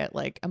investment. You get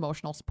like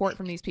emotional support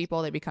from these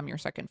people. They become your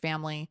second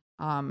family.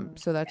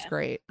 So that's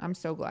great. I'm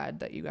so glad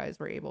that you guys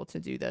were able to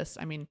do this.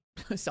 I mean,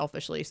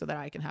 selfishly, so that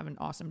I can have an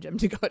awesome gym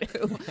to go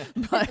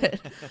to,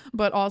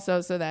 but also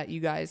so that you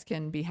guys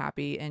can be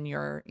happy in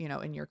your,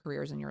 in your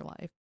careers, in your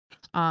life.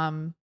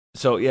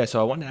 So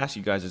I wanted to ask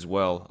you guys as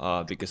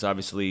well, because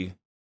obviously,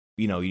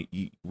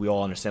 we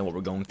all understand what we're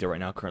going through right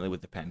now currently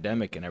with the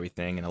pandemic and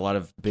everything, and a lot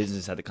of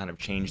businesses had to kind of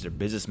change their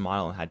business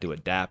model and had to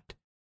adapt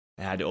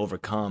and had to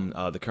overcome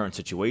the current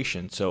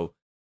situation. So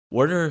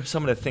what are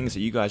some of the things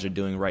that you guys are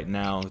doing right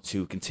now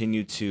to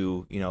continue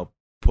to,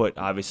 put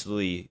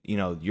obviously,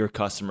 your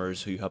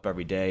customers who you help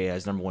every day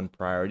as number one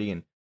priority,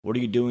 and what are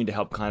you doing to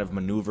help kind of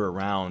maneuver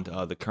around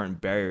the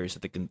current barriers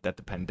that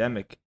the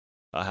pandemic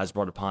has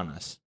brought upon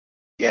us?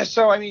 Yeah,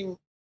 so I mean,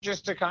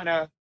 just to kind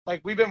of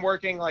like, we've been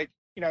working like,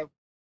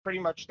 pretty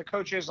much the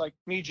coaches like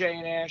me, Jay,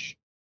 and Ash.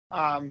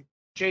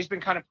 Jay's been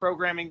kind of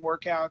programming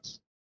workouts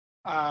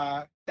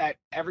that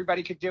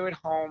everybody could do at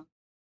home,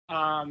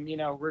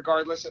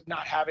 regardless of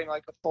not having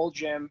like a full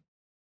gym.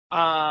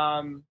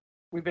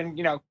 We've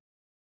been,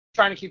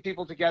 trying to keep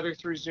people together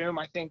through Zoom.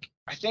 I think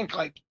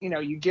like,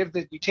 you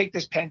take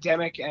this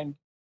pandemic and,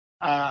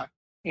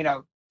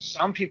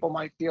 some people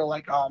might feel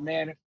like, oh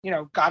man,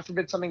 if, God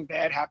forbid something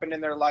bad happened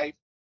in their life,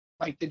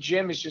 like the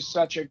gym is just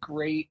such a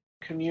great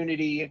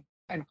community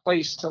and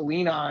place to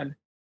lean on,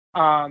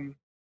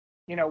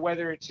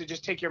 whether it's to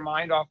just take your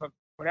mind off of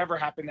whatever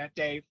happened that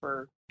day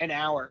for an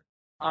hour,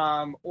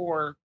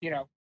 or,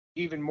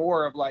 even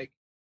more of like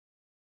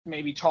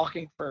maybe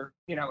talking for,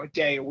 a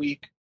day, a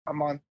week, a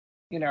month,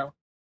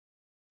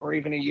 or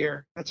even a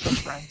year. That's for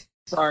friends.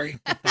 Sorry.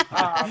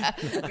 I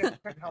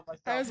couldn't help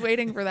myself. I was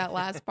waiting for that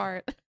last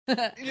part.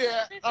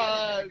 Yeah.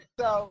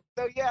 So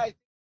yeah, I've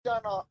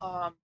done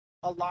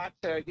a lot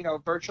to,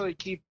 virtually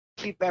keep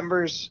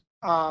members,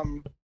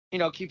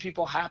 keep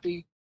people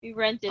happy. We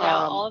rented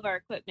out all of our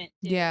equipment.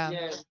 Too.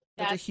 Yeah.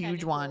 That's a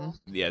huge kinda one. cool.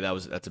 Yeah,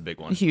 that's a big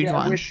one. A huge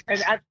one.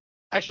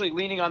 Actually,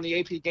 leaning on the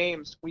AP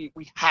Games, we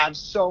have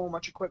so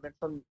much equipment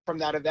from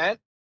that event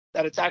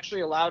that it's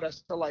actually allowed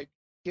us to like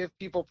give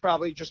people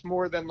probably just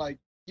more than like,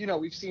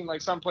 we've seen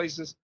like some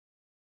places,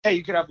 hey,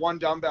 you could have one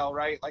dumbbell,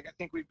 right? Like, I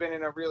think we've been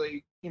in a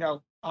really,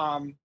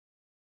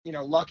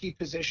 lucky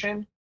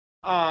position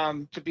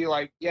to be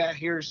like, yeah,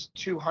 here's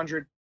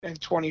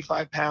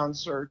 225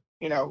 pounds or,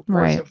 worth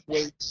Right. of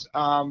weights.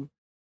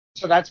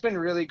 So that's been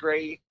really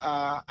great.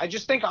 I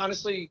just think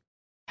honestly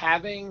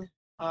having,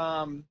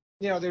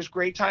 there's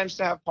great times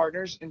to have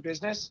partners in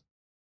business,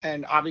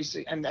 and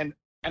obviously, and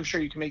I'm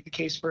sure you can make the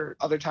case for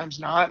other times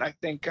not. I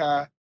think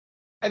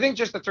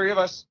just the three of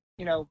us,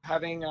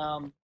 having,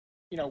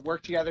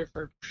 worked together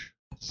for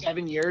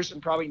 7 years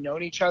and probably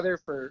known each other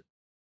for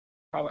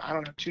probably, I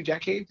don't know, 2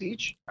 decades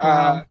each.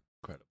 Wow.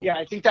 Incredible. Yeah,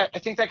 I think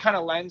that kind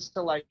of lends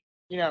to like,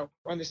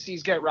 when the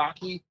seas get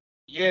rocky,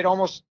 it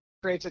almost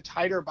creates a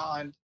tighter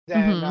bond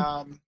than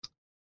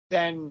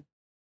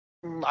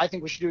I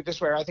think we should do it this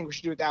way, or I think we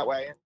should do it that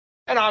way.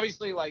 And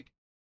obviously, like,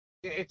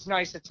 it's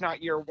nice it's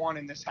not year one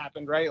and this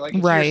happened, right? Like,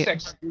 it's Right. year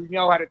 6. You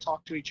know how to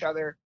talk to each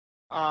other.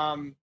 You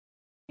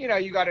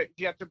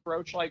have to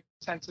broach like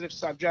sensitive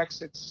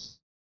subjects.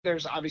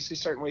 There's obviously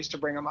certain ways to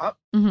bring them up.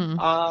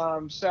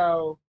 Mm-hmm.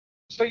 So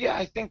yeah,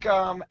 I think,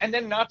 and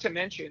then not to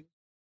mention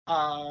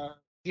the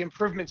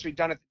improvements we've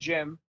done at the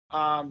gym.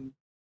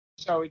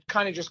 So it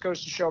kind of just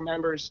goes to show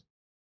members,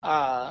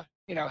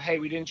 hey,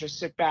 we didn't just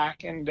sit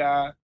back and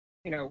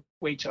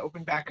wait to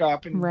open back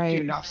up and Right.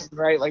 do nothing,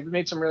 right? Like we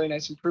made some really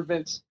nice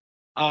improvements.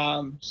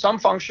 Some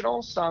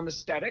functional, some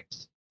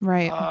aesthetics.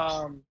 Right.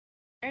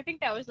 I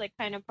think that was like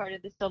kind of part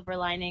of the silver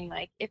lining.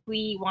 Like if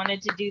we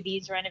wanted to do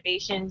these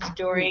renovations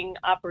during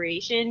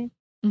operation,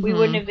 we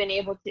wouldn't have been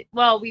able to.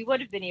 Well, we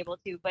would have been able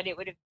to, but it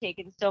would have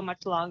taken so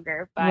much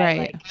longer by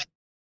Right. like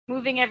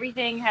moving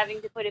everything,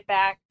 having to put it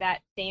back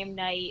that same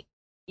night,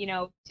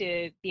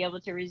 to be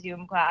able to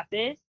resume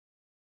classes.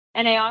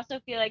 And I also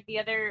feel like the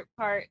other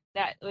part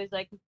that was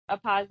like a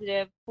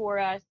positive for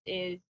us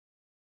is,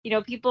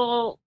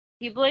 people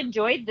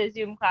enjoyed the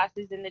Zoom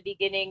classes in the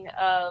beginning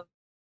of,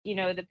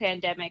 the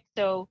pandemic.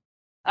 So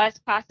us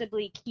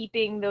possibly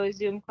keeping those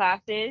Zoom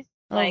classes,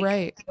 like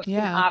right. an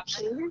Yeah.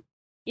 option,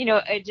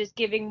 just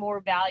giving more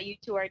value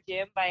to our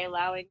gym by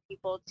allowing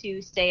people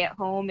to stay at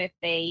home if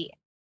they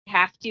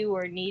have to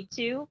or need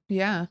to.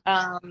 Yeah.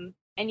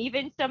 And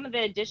even some of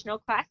the additional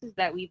classes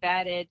that we've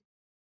added,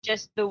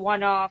 just the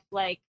one-off,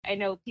 like I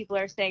know people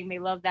are saying they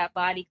love that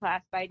body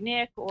class by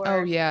Nick, or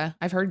Oh yeah,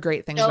 I've heard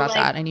great things about like,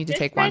 that. I need to just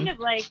take kind one. of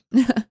like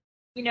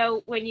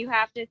when you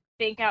have to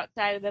think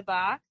outside of the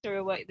box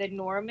or what the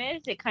norm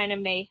is, it kind of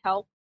may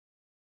help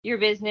your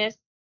business,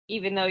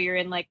 even though you're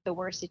in like the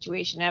worst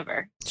situation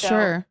ever. So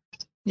Sure.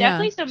 Yeah.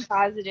 definitely some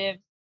positives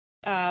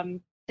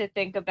to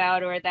think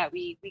about, or that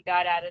we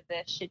got out of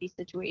the shitty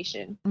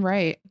situation.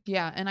 Right.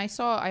 Yeah. And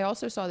I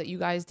also saw that you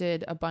guys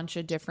did a bunch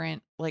of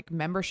different like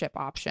membership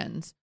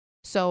options.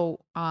 So,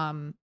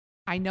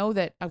 I know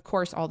that of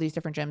course all these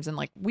different gyms, and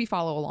like we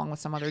follow along with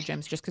some other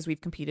gyms just because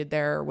we've competed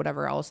there or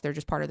whatever else. They're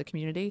just part of the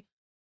community.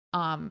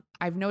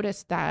 I've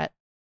noticed that,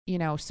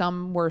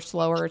 some were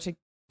slower to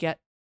get,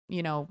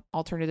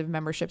 alternative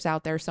memberships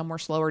out there. Some were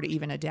slower to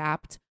even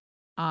adapt.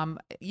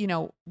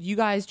 You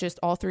guys just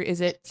all three,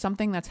 is it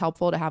something that's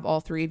helpful to have all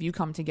three of you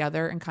come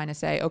together and kind of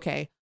say,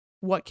 okay,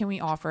 what can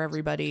we offer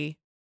everybody?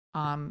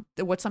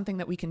 What's something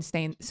that we can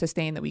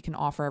sustain that we can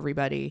offer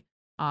everybody?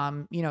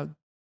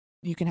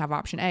 You can have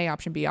option A,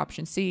 option B,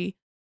 option C,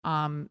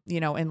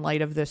 in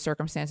light of the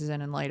circumstances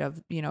and in light of,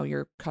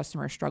 your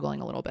customer struggling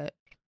a little bit.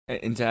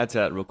 And to add to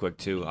that real quick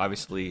too,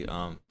 obviously,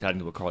 adding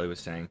to what Carly was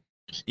saying,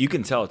 you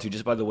can tell too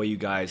just by the way you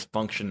guys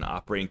function,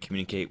 operate, and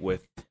communicate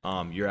with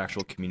your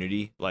actual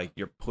community. Like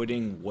you're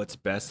putting what's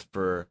best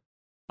for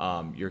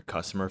your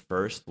customer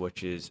first,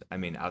 which is,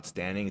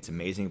 outstanding. It's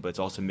amazing, but it's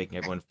also making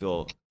everyone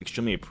feel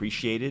extremely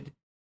appreciated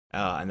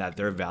and that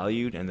they're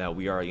valued and that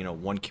we are,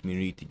 one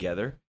community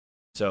together.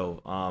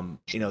 So,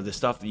 the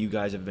stuff that you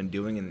guys have been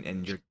doing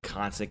and your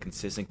constant,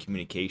 consistent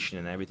communication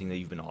and everything that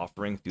you've been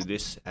offering through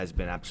this has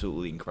been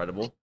absolutely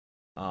incredible.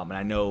 And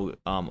I know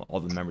all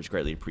the members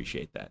greatly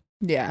appreciate that.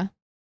 Yeah.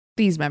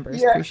 These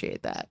members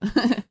appreciate that.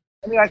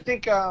 I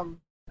think, I'll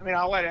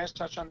let Ash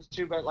touch on this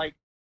too, but like,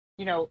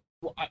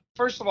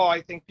 first of all,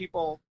 I think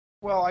people,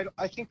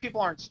 I think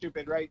people aren't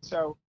stupid, right?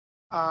 So,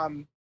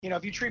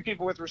 if you treat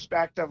people with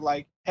respect of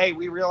like, hey,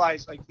 we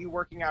realize like you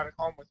working out at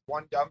home with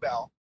one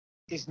dumbbell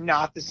is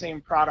not the same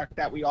product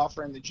that we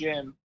offer in the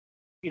gym,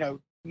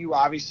 you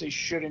obviously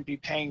shouldn't be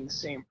paying the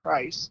same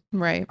price.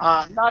 Right.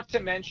 Not to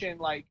mention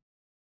like,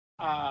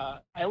 I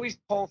always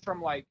pull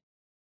from like,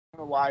 I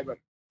don't know why, but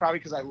probably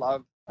because I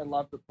love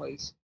the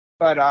place.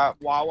 But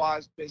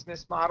Wawa's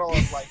business model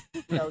of like,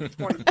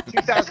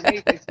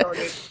 2008 they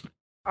started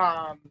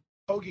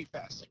Hoagie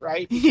Fest,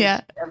 right? Because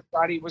yeah.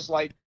 Everybody was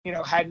like,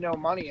 had no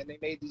money and they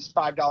made these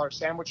 $5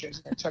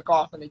 sandwiches and it took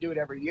off, and they do it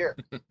every year.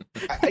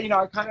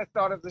 I kind of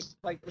thought of this,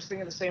 like was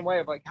thinking the same way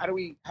of like, how do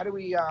we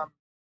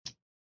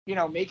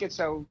make it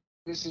so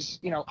this is,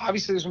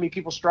 obviously there's gonna be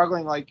people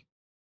struggling. Like,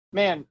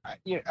 man,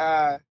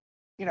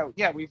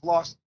 we've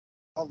lost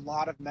a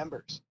lot of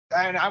members,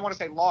 and I want to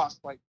say lost,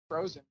 like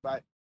frozen,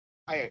 but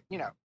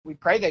we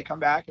pray they come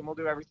back, and we'll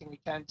do everything we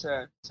can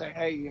to say,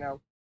 hey,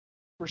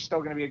 we're still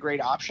going to be a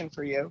great option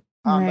for you.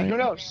 Right. But who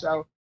knows?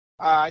 So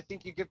I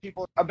think you give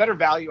people a better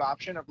value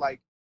option of like,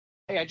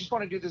 hey, I just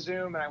want to do the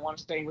Zoom and I want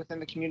to stay within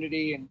the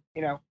community and,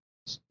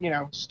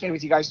 stay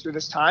with you guys through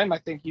this time. I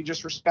think you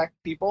just respect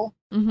people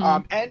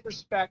and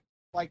respect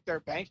like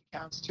their bank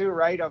accounts too,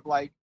 right? Of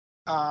like,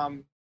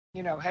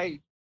 hey,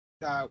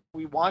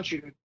 we want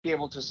you to be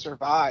able to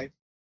survive,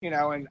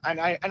 and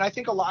I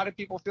think a lot of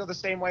people feel the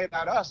same way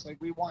about us. Like,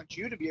 we want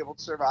you to be able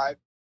to survive,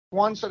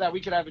 one, so that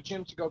we could have a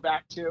gym to go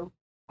back to.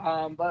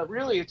 But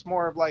really it's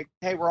more of like,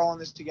 hey, we're all in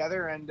this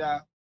together, and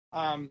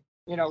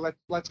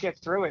let's get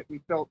through it.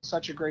 We've built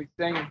such a great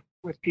thing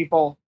with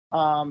people,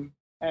 and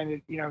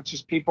it's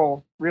just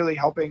people really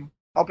helping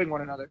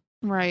one another.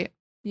 Right.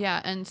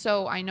 Yeah. And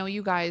so I know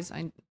you guys,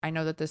 I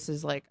know that this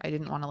is like, I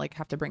didn't want to like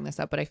have to bring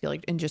this up, but I feel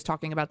like in just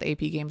talking about the AP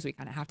games, we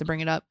kind of have to bring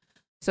it up.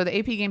 So the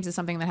AP games is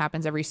something that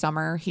happens every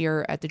summer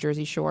here at the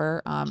Jersey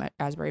Shore, at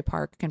Asbury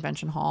Park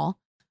Convention Hall.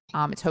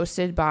 It's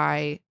hosted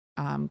by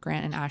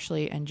Grant and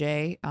Ashley and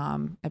Jay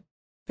at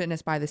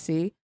Fitness by the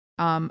Sea.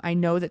 I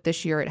know that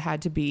this year it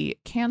had to be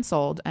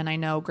canceled, and I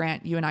know,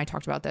 Grant, you and I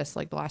talked about this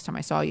like the last time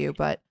I saw you,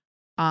 but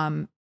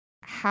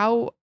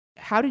how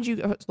did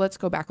you, let's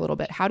go back a little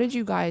bit. How did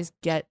you guys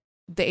get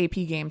the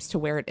AP games to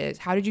where it is?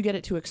 How did you get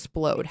it to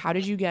explode? How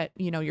did you get,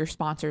 your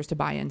sponsors to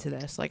buy into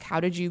this? Like, how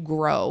did you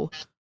grow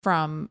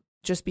from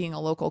just being a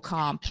local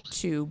comp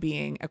to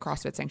being a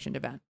CrossFit sanctioned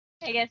event?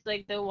 I guess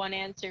like the one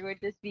answer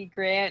would just be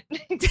Grant.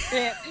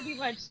 Grant pretty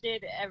much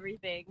did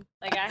everything.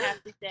 Like I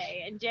have to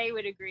say, and Jay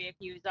would agree if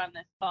he was on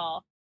this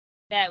call,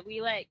 that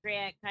we let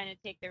Grant kind of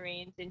take the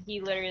reins, and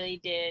he literally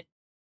did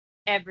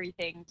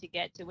everything to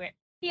get to where.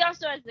 He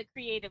also has the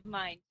creative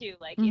mind too.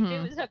 Like if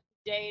it was up to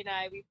Jay and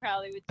I, we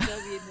probably would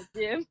still be in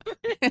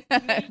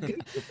the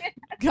gym.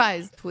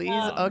 Guys, please.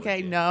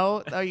 Okay,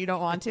 no. Oh, you don't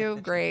want to?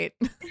 Great.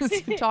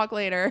 Talk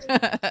later.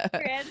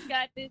 Grant's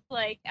got this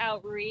like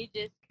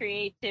outrageous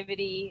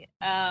creativity,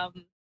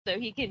 so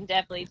he can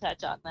definitely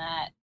touch on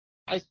that.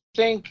 I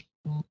think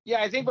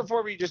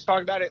before we just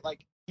talk about it,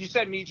 like you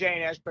said, me, Jay,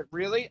 and Ash, but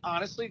really,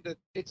 honestly,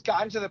 it's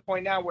gotten to the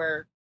point now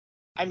where,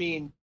 I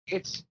mean,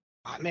 it's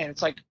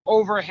like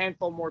over a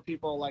handful more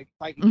people. Like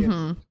I can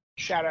give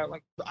shout out.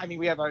 Like I mean,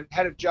 we have our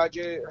head of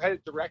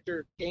director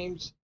of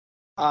games,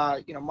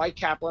 Mike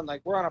Kaplan.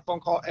 Like we're on a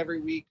phone call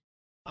every week.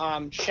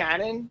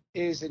 Shannon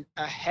is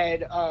a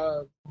head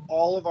of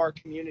all of our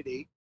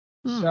community,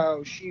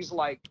 so she's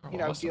like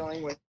awesome.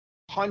 Dealing with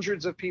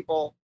hundreds of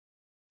people.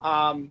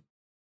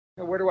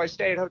 Where do I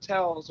stay at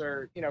hotels,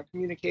 or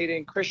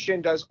communicating.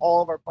 Christian does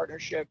all of our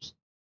partnerships.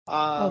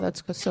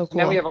 That's so cool.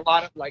 And then we have a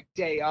lot of like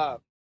day of.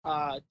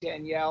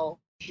 Danielle,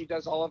 she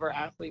does all of our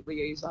athlete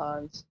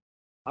liaisons.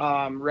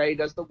 Ray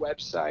does the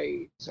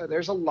website. So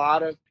there's a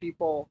lot of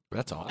people.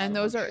 That's awesome. And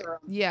those it's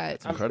incredible.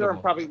 I'm sure I'm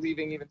probably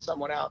leaving even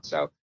someone out.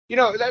 So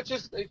it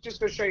just goes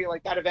to show you,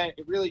 like, that event,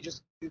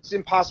 it's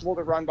impossible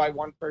to run by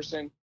one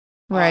person.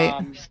 Right.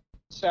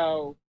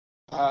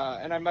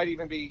 And I might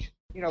even be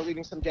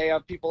leaving some day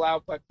of people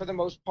out, but for the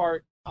most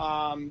part,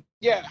 how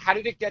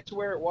did it get to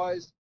where it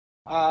was?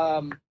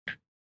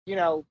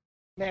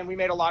 Man, we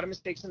made a lot of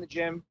mistakes in the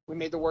gym. We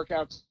made the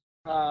workouts,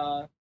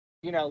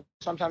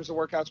 sometimes the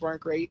workouts weren't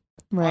great.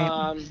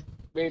 Right.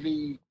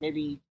 Maybe,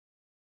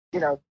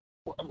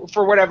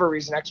 for whatever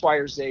reason, X, Y,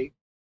 or Z.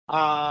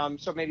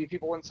 So maybe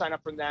people wouldn't sign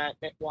up for that.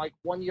 Like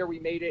one year we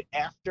made it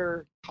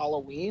after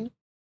Halloween.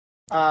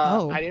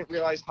 I didn't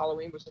realize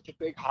Halloween was such a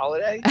big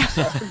holiday.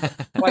 So,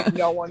 like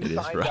no one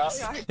signed up.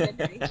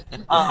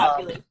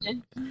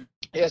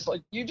 Yes,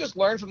 like you just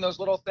learn from those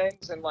little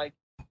things, and like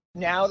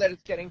now that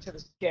it's getting to the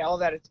scale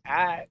that it's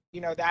at,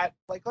 that,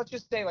 like, let's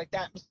just say like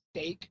that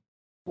mistake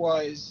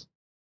was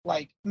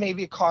like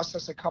maybe it cost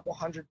us a couple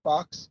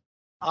 $100.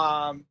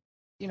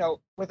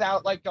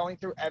 Without like going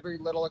through every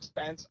little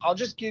expense, I'll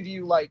just give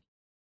you like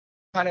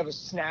kind of a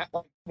snap.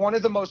 Like, one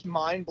of the most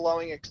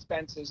mind-blowing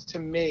expenses to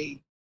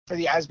me for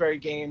the Asbury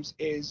Games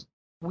is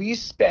we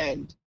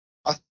spend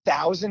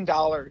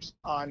 $1,000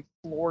 on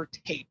floor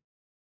tape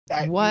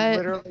that you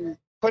literally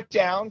put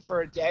down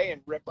for a day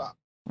and rip up.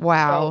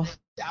 Wow. So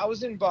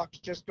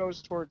 $1,000 just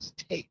goes towards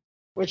tape,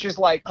 which is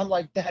like, I'm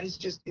like, that is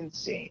just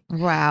insane.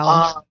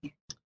 Wow.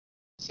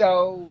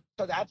 So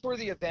that's where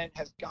the event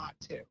has got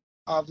to,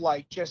 of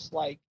like, just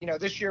like,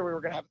 this year we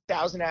were going to have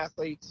 1,000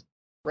 athletes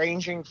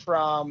ranging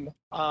from,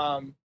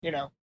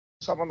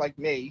 someone like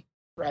me,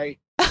 right,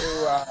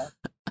 who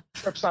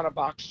trips on a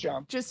box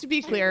jump. Just to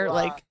be clear,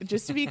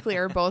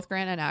 both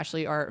Grant and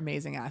Ashley are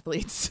amazing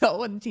athletes. So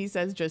when he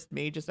says just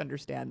me, just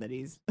understand that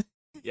he's a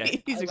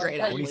great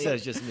athlete. When he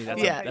says just me,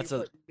 that's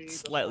a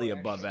slightly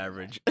above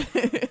average.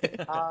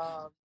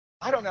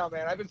 I don't know,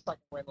 man. I've been sucking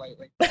wind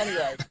lately.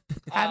 Anyway.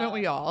 Haven't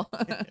we all?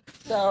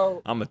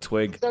 So I'm a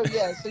twig. So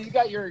you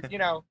got your,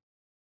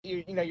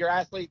 your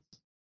athletes,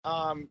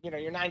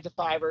 your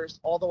 9-to-5ers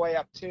all the way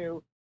up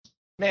to,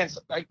 man,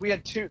 like we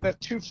had the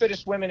two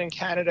fittest women in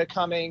Canada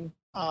coming.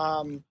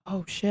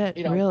 Oh shit!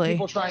 Really?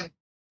 People trying to.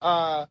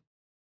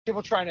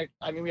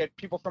 I mean, we had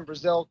people from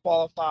Brazil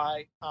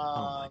qualify.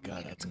 Oh my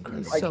god, that's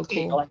incredible! Like, so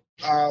cool.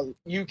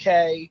 UK,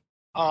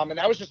 and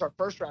that was just our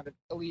first round of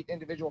elite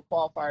individual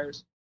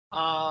qualifiers.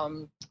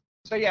 So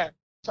yeah,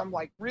 some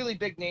like really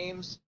big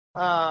names,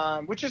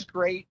 which is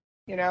great.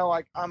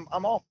 Like I'm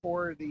all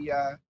for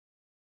the.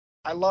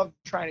 I love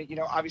trying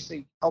to,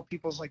 obviously help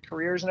people's like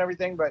careers and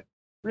everything, but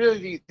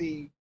really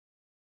the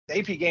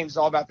AP Games is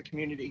all about the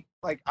community.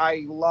 Like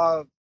I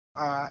love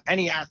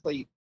any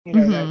athlete,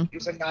 that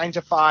is a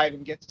 9-to-5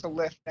 and gets to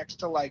lift next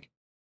to like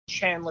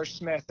Chandler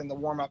Smith in the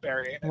warm-up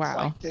area. And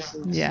wow. It's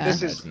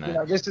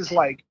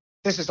like,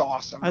 this is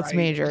awesome. That's right?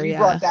 major. He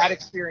brought that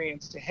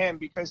experience to him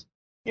because,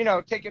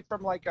 take it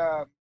from like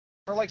for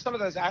like some of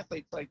those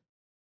athletes, like,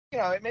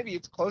 maybe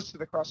it's close to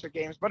the CrossFit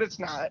Games, but it's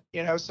not,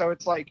 so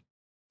it's like,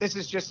 this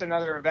is just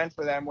another event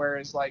for them.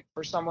 Whereas like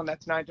for someone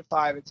that's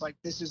 9-to-5, it's like,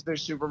 this is their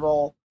Super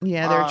Bowl.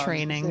 Yeah. They're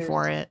training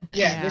for it.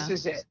 Yeah, this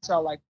is it. So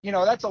like,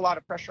 that's a lot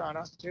of pressure on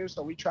us too.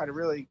 So we try to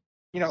really,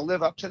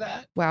 live up to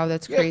that. Wow.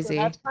 That's crazy.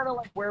 So that's kind of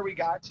like where we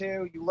got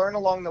to. You learn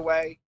along the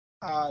way.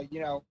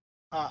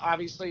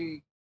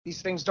 Obviously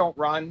these things don't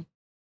run.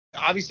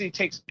 Obviously it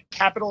takes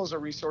capital as a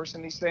resource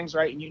in these things,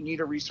 right? And you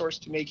need a resource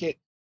to make it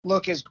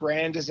look as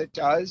grand as it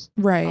does.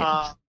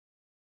 Right.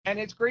 And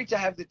it's great to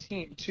have the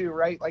team too,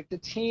 right? Like the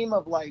team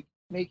of like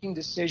making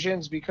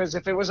decisions, because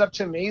if it was up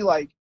to me,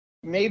 like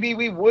maybe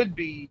we would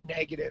be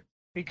negative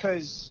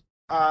because,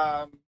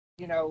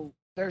 you know,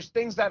 there's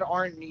things that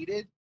aren't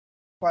needed,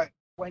 but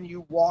when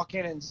you walk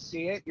in and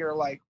see it, you're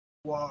like,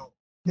 whoa,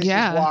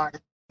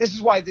 this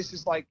is why this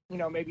is like, you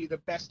know, maybe the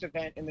best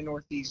event in the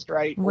Northeast,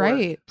 right?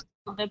 Right.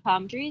 Or the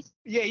palm trees.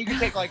 Yeah, you can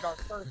take like our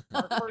first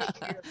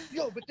year.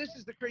 Yo, but this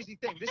is the crazy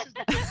thing.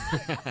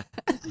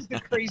 This is the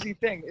crazy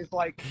thing is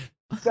like,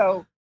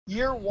 so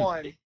year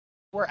one,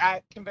 we're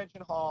at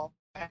Convention Hall,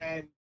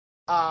 and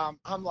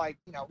I'm like,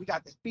 you know, we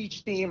got this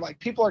beach theme. Like,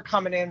 people are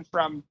coming in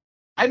from,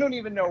 I don't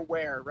even know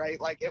where, right?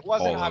 Like, it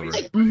wasn't All over.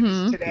 obviously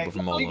Mhm. today. People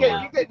from all you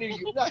over. get New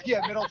York,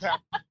 yeah, Middletown.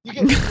 You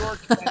get New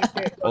York,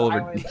 Connecticut, All Rhode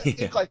over, Island, I yeah.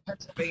 think like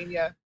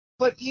Pennsylvania.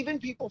 But even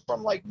people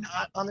from like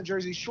not on the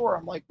Jersey Shore,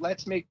 I'm like,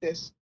 let's make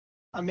this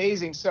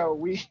amazing. So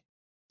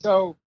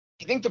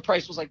I think the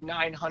price was like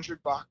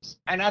 $900,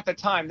 and at the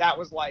time that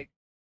was like,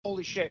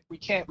 holy shit, we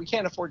can't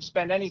afford to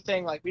spend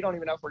anything. Like, we don't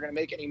even know if we're gonna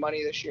make any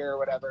money this year or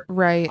whatever.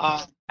 Right.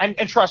 And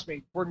trust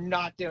me, we're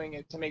not doing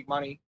it to make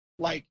money.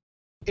 Like,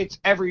 it's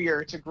every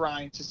year, it's a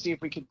grind to see if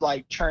we could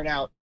like churn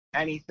out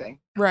anything.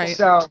 Right.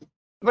 So,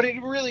 but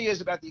it really is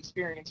about the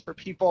experience for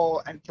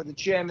people and for the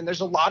gym, and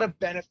there's a lot of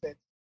benefits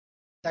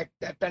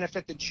that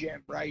benefit the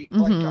gym, right?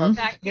 Mhm.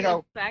 Like, you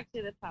know, Back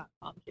to the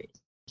palm trees.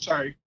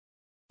 sorry,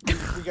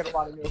 we get a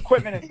lot of new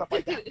equipment and stuff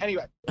like that.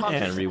 Anyway, palm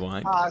And trees.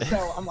 rewind.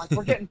 So I'm like,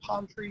 we're getting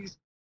palm trees,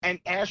 and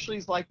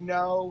Ashley's like,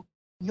 no,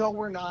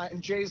 we're not,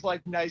 and Jay's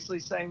like nicely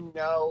saying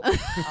no.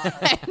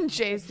 And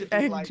Jay's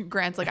and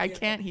Grant's like, I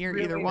can't hear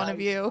Really either one of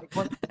nice. you.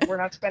 Like, we're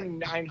not spending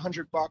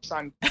 $900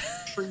 on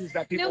trees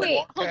that people No, wait,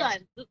 walk hold past.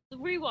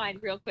 on.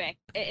 Rewind real quick.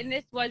 And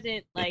this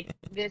wasn't like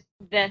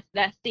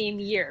that same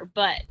year,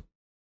 but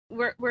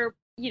we're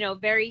you know,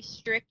 very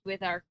strict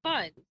with our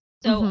funds.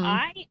 So Mhm.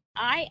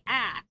 I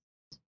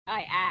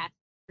asked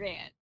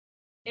Grant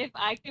if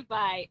I could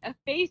buy a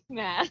face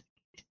mask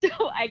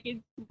so I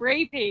could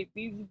spray paint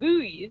these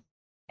buoys.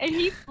 And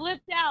he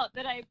flipped out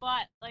that I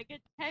bought like a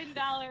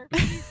 $10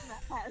 face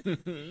mask.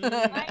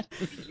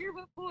 The year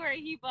before,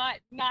 he bought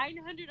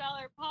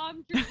 $900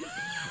 palm trees.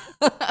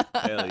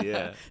 Hell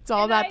yeah. It's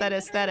all And about I that literally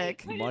aesthetic.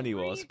 couldn't Money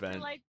well breathe spent. For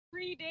like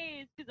 3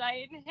 days because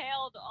I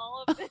inhaled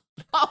all of this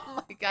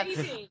Oh my god.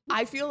 spray paint.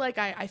 I feel like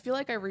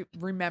I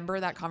remember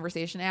that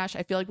conversation, Ash.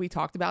 I feel like we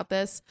talked about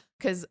this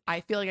because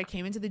I feel like I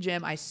came into the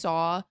gym, I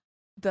saw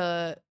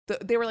the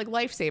they were like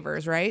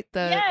lifesavers, right?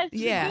 Yes, the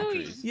yeah.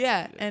 buoys.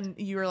 Yeah, and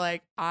you were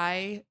like,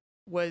 I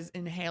was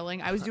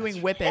inhaling. I was doing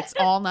whippets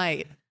all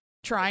night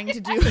trying to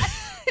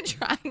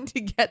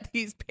get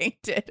these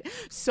painted.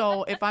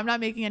 So if I'm not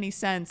making any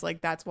sense,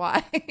 like, that's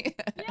why.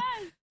 Yes.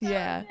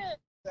 Yeah.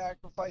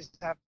 Sacrifices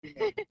have to be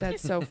made.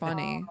 That's so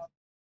funny.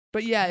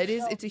 But yeah,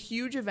 it's a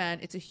huge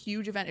event. It's a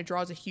huge event. It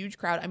draws a huge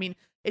crowd. I mean,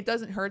 it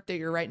doesn't hurt that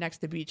you're right next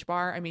to Beach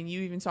Bar. I mean,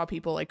 you even saw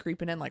people like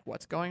creeping in, like,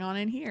 what's going on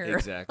in here?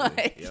 Exactly.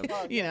 Like,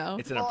 Yep. you know.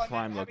 It's in Well, a and then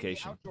prime having the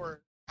location.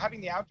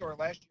 Having the outdoor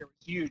last year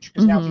was huge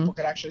because now Mhm. people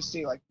could actually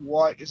see like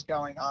what is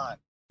going on.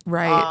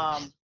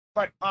 Right.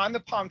 But on the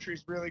palm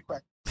trees, really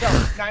quick. So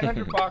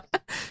 $900.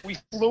 We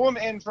flew them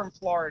in from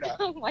Florida,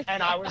 Oh my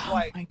and I was Oh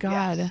like, my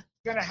god. yes,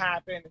 it's gonna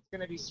happen. It's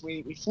gonna be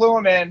sweet. We flew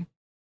them in,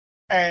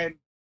 and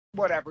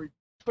whatever, we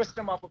twist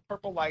them up with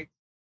purple lights.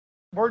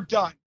 We're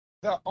done.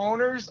 The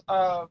owners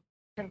of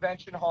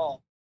Convention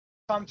Hall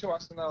come to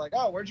us and they're like,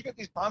 "Oh, where'd you get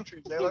these palm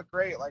trees? They look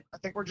great. Like, I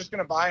think we're just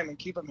gonna buy them and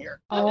keep them here."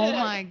 Oh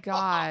my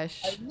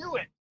gosh. I knew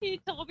it. He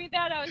told me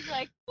that. I was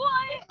like,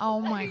 what? Oh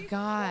my It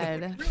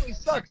god. really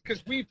sucks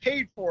because we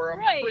paid for them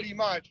Right. pretty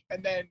much,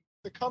 and then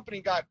the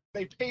company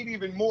they paid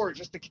even more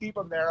just to keep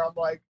them there. I'm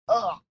like,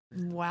 oh.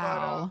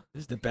 Wow.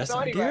 This is the best So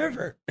idea anyway,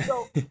 ever.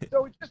 So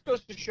it just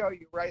goes to show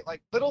you, right?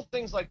 Like, little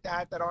things like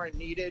that aren't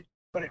needed,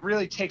 but it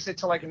really takes it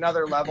to like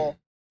another level.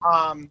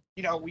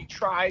 You know, we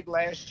tried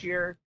last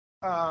year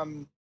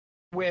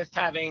with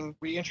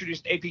we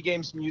introduced AP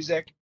Games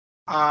music.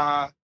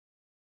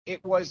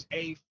 It was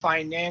a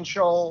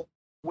financial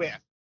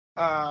whiff.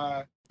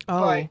 Oh.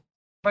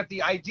 But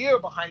the idea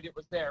behind it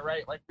was there,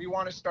 right? Like, we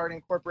want to start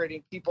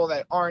incorporating people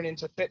that aren't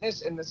into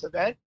fitness in this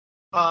event,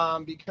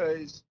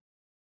 because,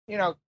 you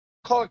know,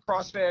 call it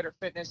CrossFit or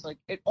fitness, like,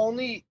 it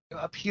only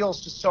appeals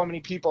to so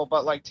many people,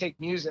 but like, take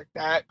music,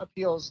 that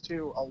appeals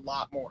to a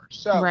lot more.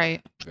 So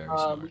Right. Very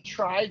smart. we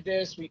tried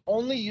this. We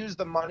only used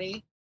the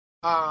money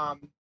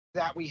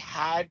that we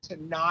had to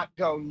not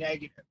go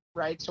negative,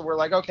 right? So we're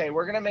like, okay,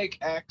 we're gonna make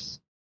X.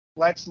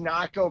 Let's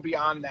not go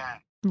beyond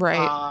that.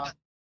 Right.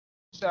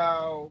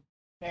 So,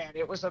 man,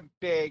 it was a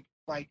big,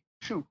 like,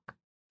 phew.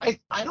 I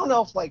don't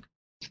know if, like,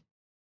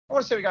 I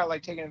want to say we got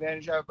like taken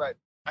advantage of, but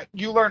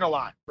you learn a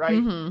lot, right?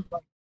 Mhm.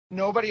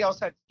 Nobody else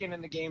had skin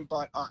in the game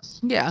but us.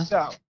 Yeah.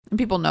 So And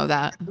people know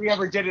that. if we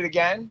ever did it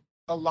again,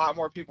 a lot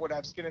more people would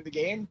have skin in the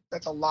game.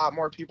 That's a lot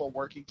more people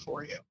working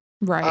for you.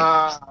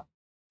 Right.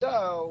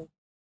 So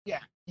yeah,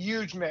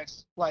 huge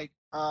miss, like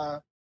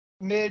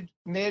mid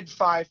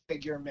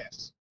 5-figure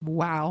miss.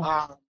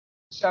 Wow.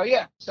 So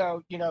yeah,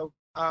 so you know,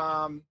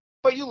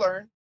 but you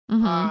learn,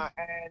 Mhm.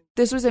 and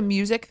This was a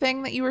music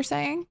thing that you were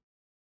saying?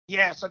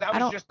 yeah, so that I was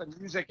don't- just the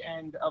music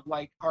end of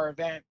like our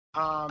event.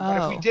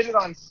 But if we did it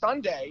on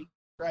Sunday,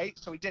 right?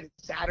 So we did it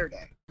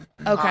Saturday.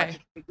 Okay.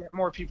 To get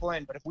more people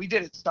in. But if we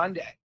did it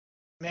Sunday,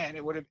 man,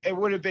 it would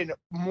have been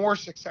more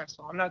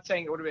successful. I'm not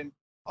saying it would have been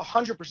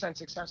 100%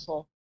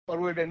 successful, but it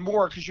would have been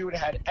more because you would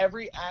have had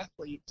every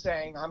athlete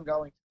saying, "I'm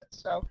going to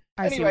this." So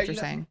I see anyway, what you're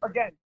saying.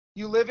 Again,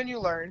 you live and you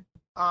learn.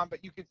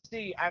 But you could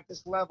see at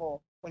this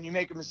level, when you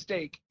make a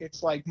mistake,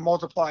 it's like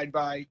multiplied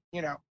by,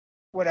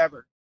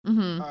 whatever,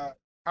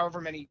 however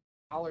many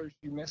dollars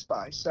you miss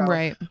by. So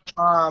right.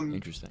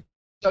 Interesting.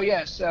 So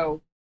that's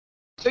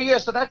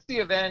the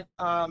event.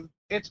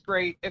 It's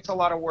great. It's a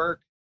lot of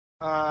work.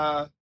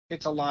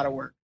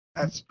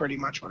 That's pretty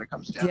much what it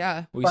comes down.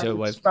 Yeah.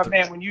 But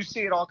man, when you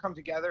see it all come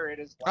together, it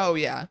is. Oh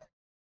yeah.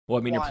 Well,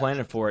 I mean, you're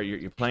planning for it.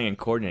 You're planning and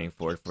coordinating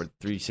for it for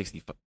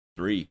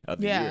 363 of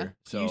the year.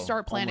 So you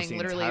start planning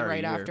literally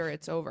right after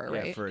it's over,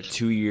 right? For a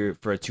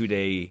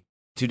 2-day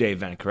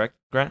event, correct,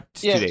 Grant?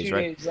 It's yeah, 2 days,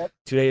 right? Yep.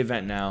 2-day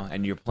event now,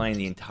 and you're planning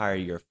the entire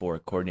year for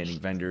it, coordinating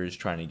vendors,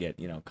 trying to get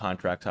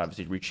contracts,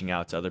 obviously reaching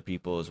out to other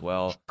people as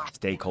well,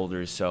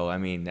 stakeholders. So I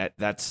mean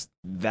that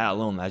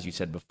alone, as you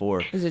said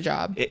before, is a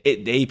job.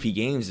 The AP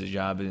Games is a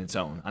job in its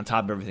own, on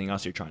top of everything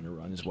else you're trying to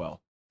run as well.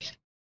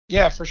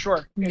 Yeah, for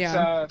sure.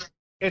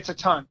 It's a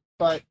ton,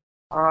 but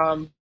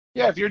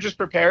if you're just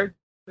prepared,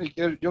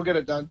 you'll get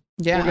it done.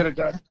 Yeah, you'll get it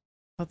done.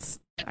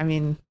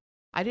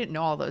 I didn't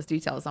know all those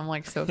details. I'm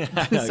like so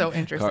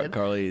interested.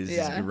 Carly is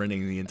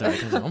running the entire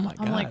time. Oh my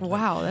god! I'm like,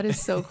 wow, that is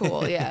so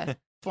cool. Yeah,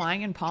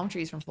 flying in palm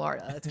trees from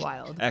Florida. That's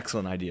wild.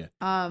 Excellent idea.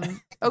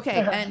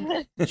 Okay,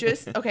 and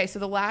so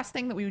the last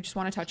thing that we just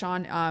want to touch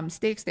on,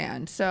 Steak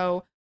Stand.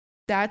 So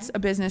that's a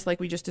business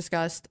like we just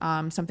discussed.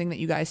 Something that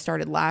you guys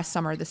started last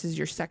summer. This is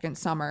your second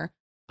summer.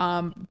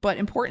 But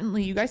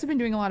importantly, you guys have been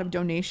doing a lot of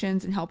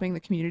donations and helping the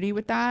community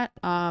with that.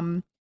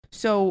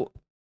 So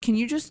can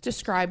you just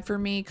describe for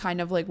me kind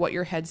of like what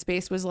your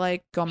headspace was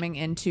like going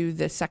into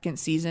the second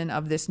season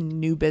of this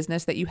new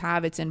business that you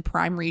have? It's in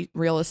prime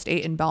real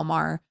estate in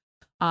Belmar.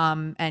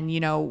 And,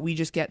 we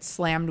just get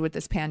slammed with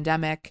this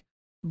pandemic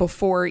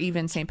before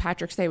even St.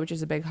 Patrick's Day, which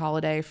is a big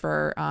holiday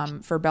for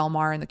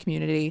Belmar and the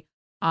community.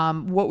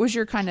 What was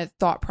your kind of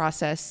thought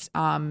process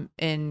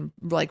in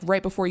like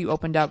right before you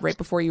opened up, right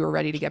before you were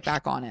ready to get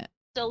back on it?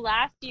 So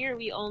last year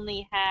we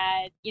only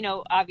had,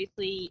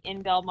 obviously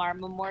in Belmar,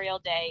 Memorial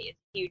Day is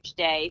a huge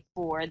day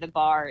for the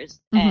bars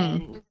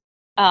and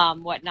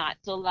whatnot.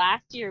 So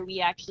last year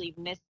we actually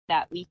missed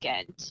that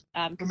weekend.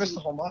 We missed the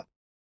whole month.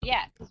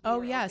 Yeah.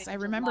 Oh yes, I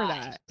remember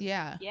that.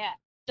 Yeah. Yeah.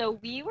 So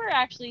we were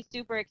actually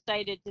super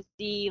excited to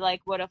see like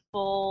what a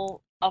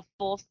full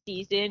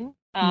season,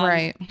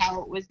 right?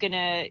 How it was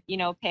gonna,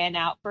 pan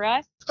out for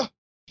us.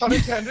 Pun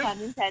intended.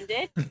 Pun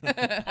intended.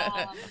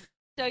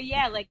 So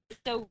yeah,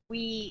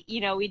 we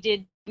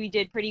did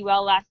pretty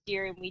well last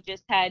year, and we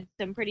just had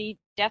definitely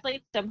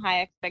some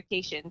high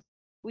expectations.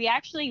 We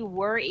actually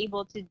were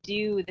able to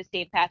do the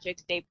St.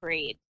 Patrick's Day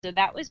parade, so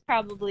that was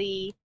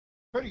probably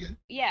pretty good.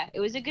 Yeah,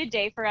 it was a good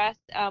day for us.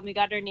 We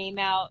got our name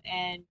out,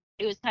 and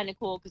it was kind of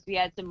cool because we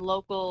had some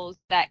locals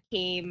that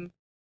came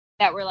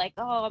that were like,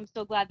 "Oh, I'm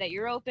so glad that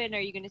you're open. Are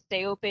you going to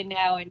stay open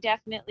now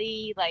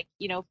indefinitely? Like,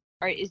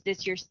 or is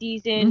this your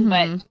season?"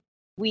 But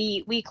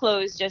we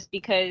closed just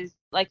because,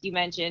 like you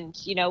mentioned,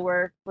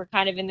 we're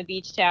kind of in the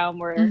beach town.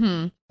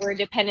 We're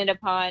dependent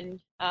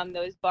upon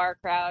those bar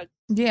crowds.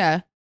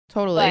 Yeah,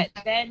 totally.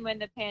 But then when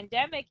the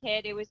pandemic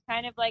hit, it was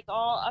kind of like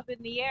all up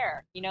in the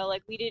air.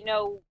 Like we didn't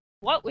know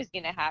what was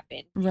going to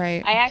happen.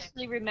 Right. I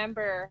actually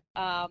remember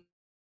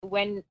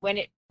when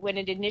it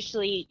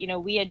initially,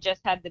 we had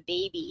just had the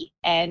baby,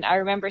 and I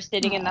remember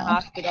sitting in the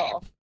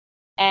hospital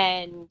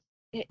and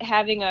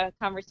having a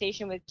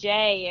conversation with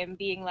Jay and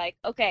being like,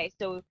 okay,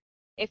 so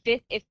if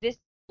this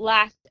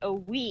lasts a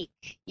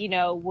week,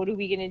 what are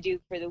we going to do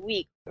for the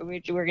week?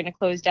 We're going to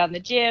close down the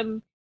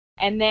gym.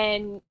 And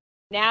then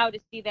now to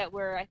see that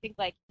we're, I think,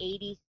 like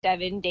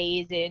 87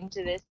 days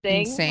into this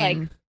thing.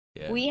 Insane.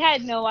 We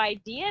had no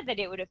idea that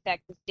it would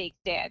affect the steak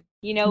stand.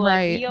 Right.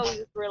 Like we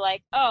always were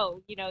like,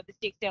 oh, the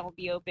steak stand will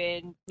be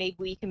open. Maybe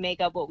we can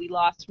make up what we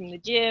lost from the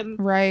gym.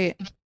 Right.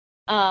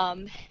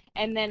 And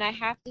then I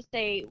have to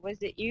say,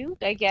 was it you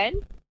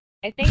again?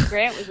 I think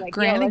Grant was like,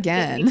 Grant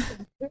again.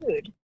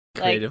 Food.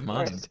 Creative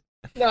mind.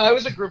 No, it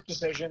was a group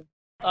decision.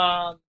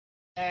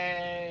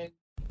 And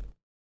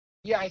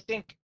yeah, I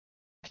think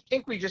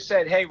we just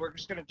said, hey, we're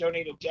just going to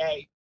donate a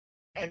day.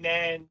 And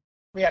then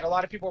we had a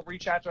lot of people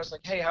reach out to us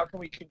like, hey, how can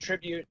we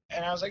contribute?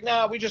 And I was like,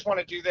 no, we just want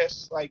to do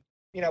this. Like,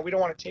 we don't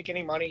want to take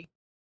any money.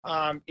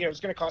 It's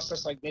going to cost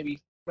us like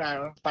maybe, I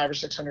don't know, $500 or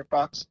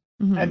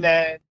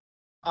 $600.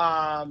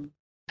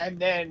 And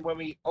then when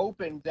we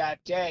opened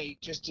that day,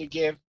 just to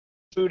give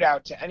food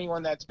out to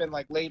anyone that's been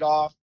like laid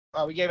off,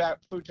 we gave out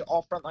food to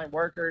all frontline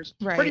workers.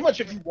 Right. Pretty much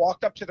if you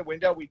walked up to the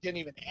window, we didn't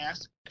even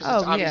ask. It's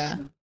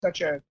obviously such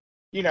a,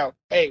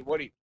 hey,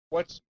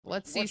 let's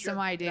see some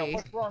ID.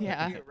 what's wrong with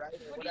you, right?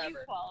 Or What do you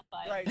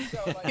qualify? Right.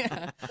 So,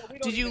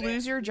 Did you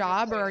lose your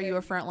job, or are you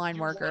a frontline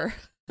worker?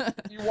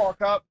 You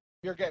walk up,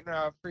 you're getting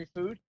free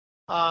food.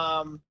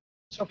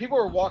 So people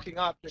were walking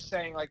up just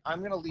saying like, I'm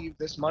going to leave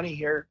this money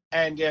here.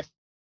 And if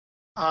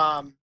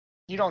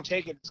you don't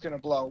take it, it's going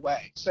to blow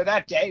away. So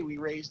that day we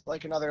raised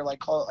like another, like,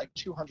 call it like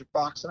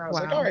 $200. And I was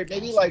like, all right,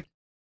 maybe like,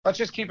 let's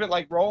just keep it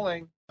like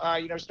rolling.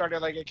 Started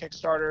like a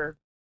Kickstarter, I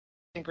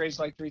think raised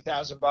like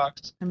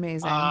 $3,000.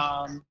 Amazing.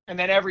 And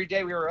then every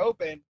day we were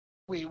open,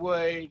 we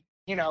would,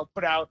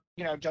 put out,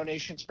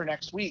 donations for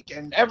next week.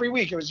 And every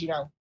week it was,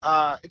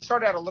 it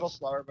started out a little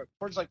slower, but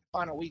towards like the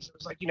final weeks, it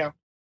was like,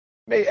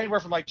 maybe anywhere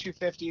from like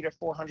 $250 to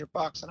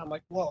 $400. And I'm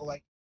like, whoa,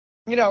 like,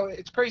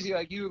 it's crazy.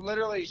 Like, you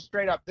literally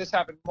straight up, this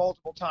happened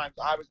multiple times.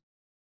 I was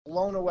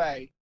blown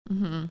away.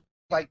 Mm-hmm.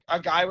 Like, a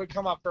guy would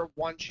come up for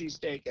one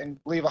cheesesteak and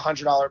leave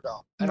 $100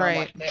 bill. And right. I'm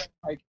like, man,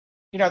 like,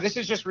 this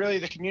is just really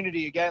the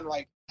community again,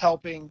 like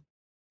helping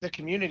the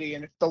community.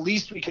 And if the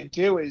least we could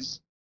do is,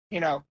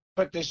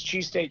 put this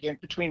cheesesteak in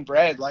between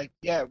bread, like,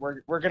 yeah,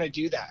 we're going to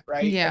do that.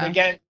 Right. Yeah. And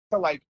again, to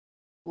like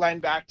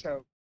lend back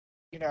to,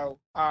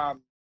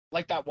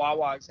 like that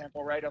Wawa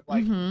example, right. Of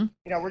like, mm-hmm.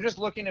 We're just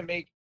looking to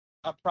make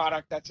a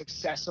product that's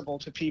accessible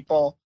to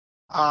people.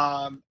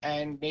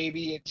 And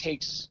maybe it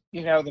takes,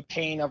 the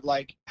pain of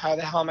like, how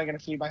the hell am I going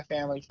to feed my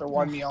family for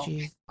one meal?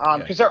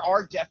 Because there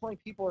are definitely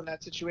people in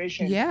that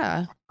situation.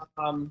 Yeah.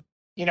 And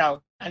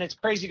it's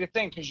crazy to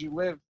think, because you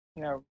live,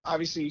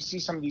 obviously you see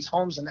some of these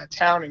homes in that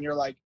town and you're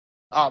like,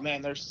 oh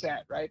man, they're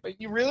set, right? But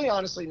you really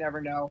honestly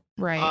never know.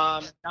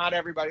 Right. Not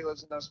everybody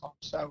lives in those homes.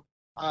 So,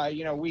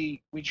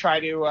 we try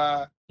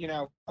to,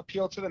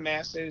 appeal to the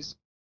masses,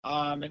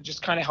 and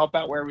just kind of help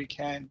out where we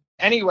can.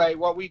 Anyway,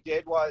 what we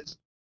did was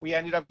we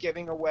ended up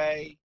giving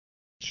away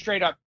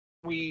straight up.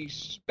 We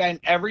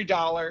spent every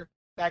dollar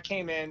that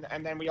came in.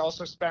 And then we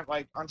also spent,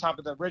 like, on top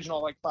of the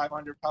original, like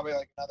 500, probably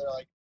like another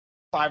like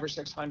 500 or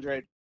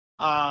 600.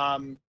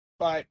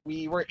 But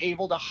we were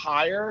able to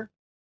hire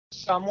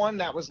someone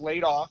that was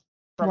laid off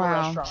from a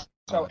restaurant.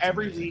 So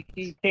every week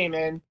he came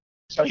in.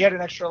 So he had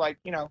an extra, like,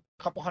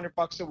 couple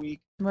 $100 a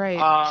week. Right.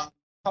 A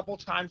couple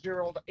times we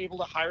were able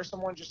to hire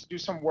someone just to do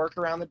some work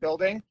around the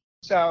building.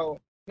 So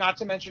not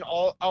to mention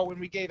when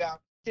we gave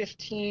out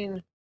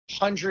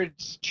 1,500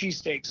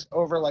 cheesesteaks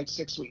over like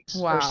 6 weeks.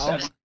 Wow. Or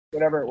 7,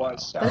 whatever it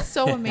was. So. That's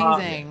so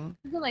amazing.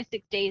 It's been like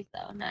 6 days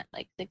though, not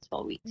like 6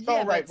 full weeks.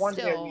 Yeah, right. One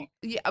day a week.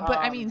 Yeah, but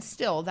I mean,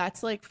 still,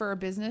 that's like for a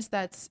business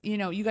that's,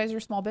 you guys are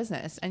a small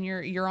business and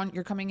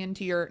you're coming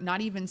into your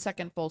not even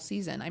second full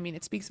season. I mean,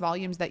 it speaks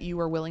volumes that you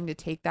are willing to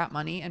take that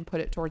money and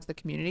put it towards the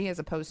community, as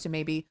opposed to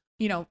maybe,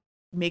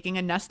 making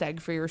a nest egg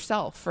for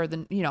yourself for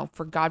the,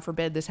 for God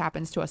forbid this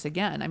happens to us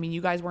again. I mean,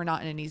 you guys were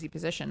not in an easy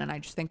position. And I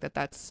just think that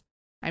that's,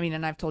 I mean,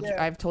 and I've told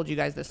you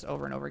guys this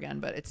over and over again,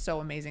 but it's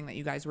so amazing that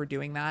you guys were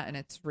doing that. And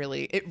it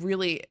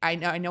really, I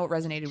know it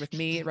resonated with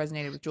me, it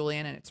resonated with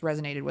Julian, and it's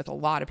resonated with a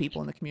lot of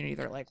people in the community.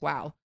 They're like,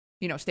 wow,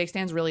 Steak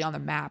Stand's really on the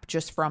map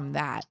just from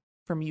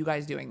you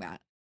guys doing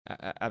that.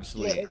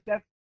 Absolutely. Yeah,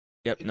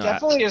 it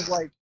definitely is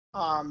like,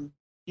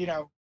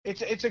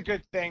 it's a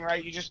good thing,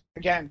 right? You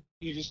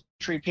just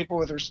treat people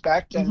with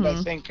respect. And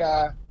I think,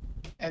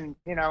 and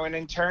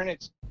in turn,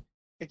 it's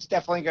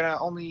definitely going to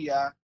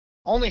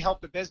only help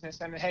the business.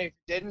 And hey, if it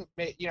didn't,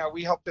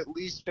 we helped at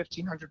least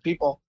 1,500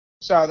 people.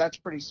 So that's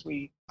pretty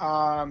sweet.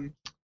 And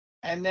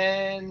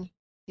then,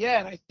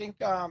 and I think,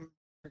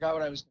 forgot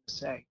what I was going to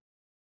say.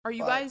 Are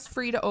you guys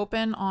free to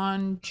open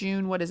on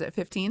June, what is it,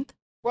 15th?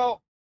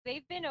 Well,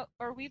 we've been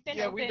open.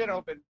 Yeah, we've been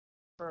open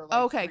for like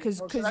okay,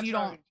 because you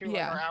don't,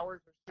 our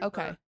hours are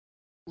okay.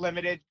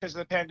 limited because of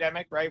the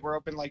pandemic, right? We're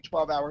open like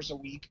 12 hours a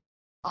week,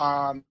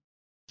 4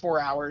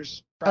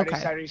 hours, Friday,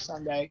 Saturday,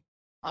 Sunday.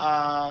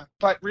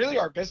 But really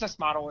our business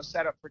model is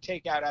set up for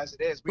takeout as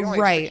it is. We only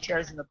have 6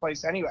 chairs in the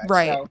place anyway.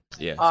 Right. So,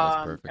 yeah.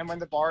 That's perfect. And when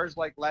the bars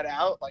like let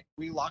out, like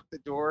we lock the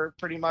door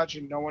pretty much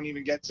and no one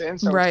even gets in.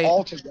 So it's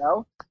all to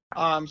go.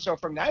 So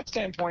from that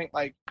standpoint,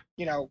 like,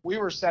 we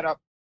were set up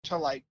to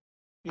like,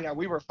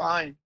 we were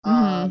fine.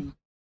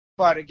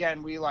 But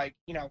again, we like,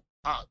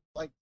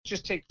 like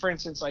just take, for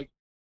instance, like,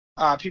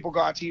 people go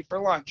out to eat for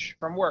lunch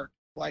from work.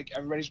 Like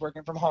everybody's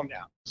working from home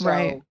now.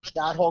 So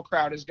that whole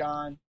crowd is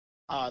gone.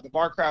 The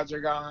bar crowds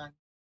are gone.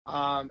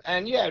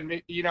 And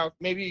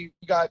maybe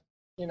you got,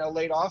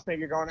 laid off, maybe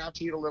you're going out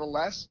to eat a little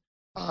less.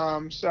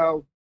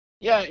 So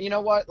you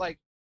know what? Like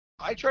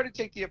I try to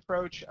take the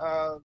approach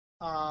of,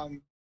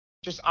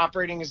 just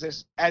operating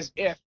as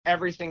if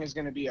everything is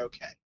going to be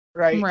okay.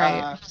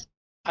 Right.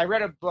 I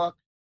read a book,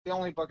 the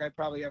only book I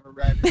probably ever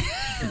read.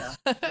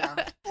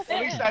 At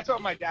least that's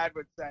what my dad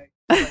would say.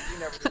 Like, he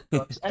never read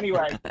books.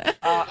 Anyway,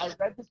 I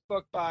read this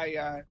book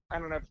by, I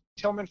don't know,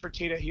 Tillman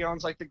Fertitta. He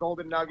owns like the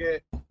Golden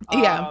Nugget.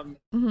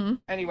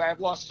 Anyway, I've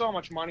lost so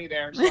much money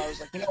there. So I was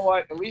like, you know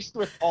what? At least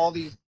with all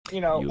these,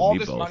 all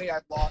this money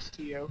I've lost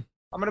to you,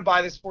 I'm going to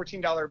buy this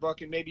 $14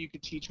 book and maybe you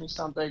could teach me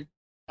something.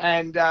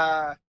 And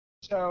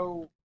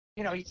so,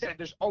 he said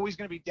there's always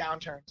going to be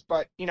downturns,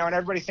 but, and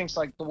everybody thinks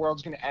like the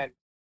world's going to end.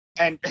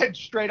 And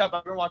straight up,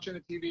 I've been watching the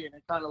TV and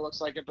it kind of looks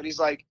like it, but he's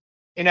like,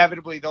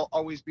 inevitably there'll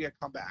always be a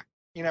comeback.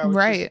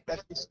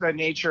 That's just the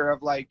nature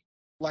of like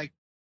life,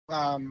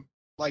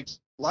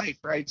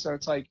 right? So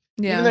it's like,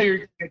 even though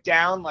you're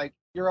down, like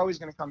you're always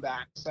going to come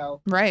back.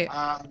 So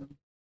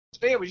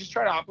So yeah, we just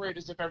try to operate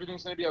as if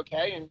everything's going to be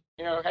okay. And,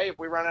 you know, hey, if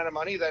we run out of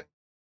money, then,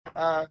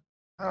 I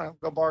don't know,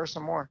 go borrow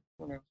some more.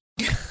 You know?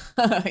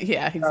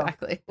 Yeah,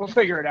 exactly. We'll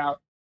figure it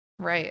out.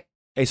 Right.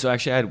 Hey, so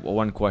actually, I had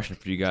one question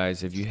for you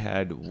guys. If you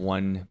had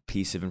one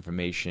piece of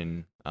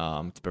information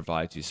to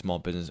provide to small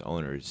business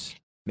owners,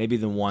 maybe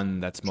the one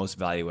that's most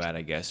value add,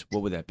 I guess,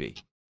 what would that be?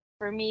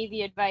 For me,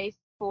 the advice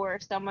for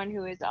someone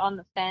who is on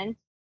the fence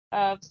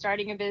of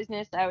starting a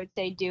business, I would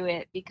say do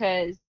it,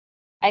 because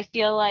I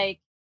feel like,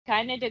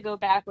 kind of to go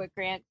back what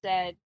Grant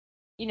said,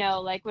 you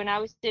know, like when I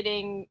was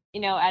sitting,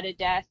 you know, at a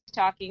desk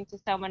talking to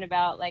someone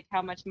about like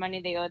how much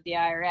money they owed the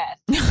IRS,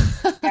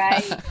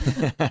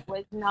 right?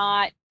 Was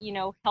not, you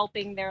know,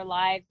 helping their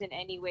lives in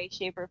any way,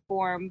 shape, or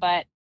form.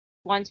 But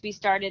once we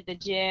started the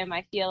gym,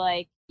 I feel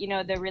like, you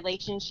know, the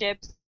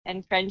relationships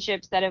and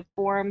friendships that have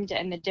formed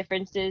and the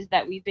differences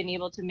that we've been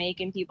able to make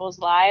in people's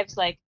lives,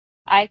 like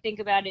I think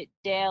about it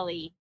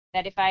daily,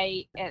 that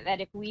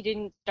if we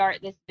didn't start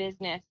this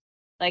business,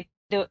 like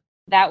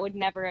that would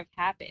never have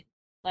happened.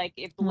 Like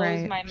it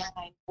blows my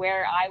mind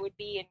where I would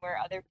be and where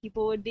other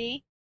people would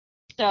be.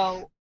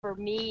 So for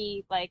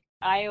me, like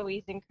I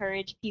always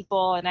encourage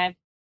people, and I've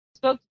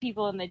spoke to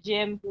people in the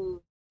gym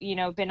who, you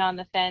know, been on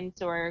the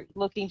fence or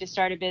looking to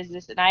start a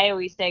business, and I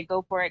always say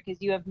go for it,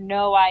 because you have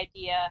no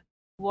idea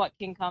what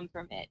can come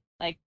from it.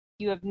 Like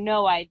you have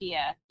no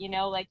idea, you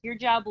know, like your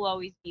job will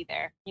always be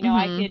there. You know,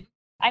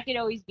 I could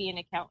always be an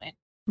accountant.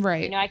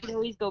 Right. You know, I can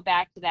always go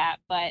back to that.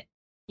 But,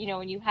 you know,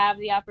 when you have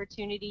the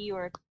opportunity,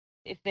 or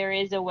if there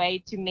is a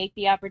way to make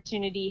the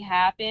opportunity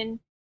happen,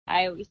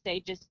 I always say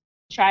just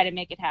try to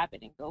make it happen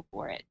and go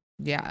for it.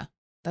 Yeah.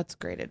 That's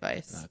great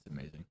advice. That's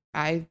amazing.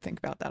 I think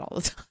about that all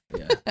the time.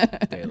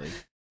 Yeah, daily.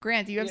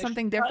 Grant, do you have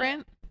something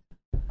different?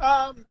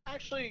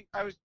 Actually,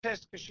 I was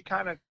pissed because she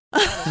kind of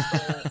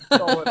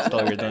stole it.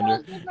 Stole your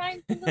thunder.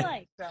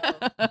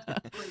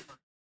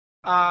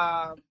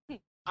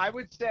 I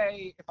would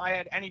say if I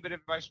had any bit of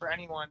advice for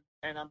anyone,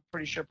 and I'm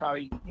pretty sure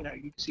probably, you know,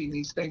 you've seen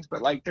these things,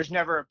 but like there's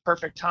never a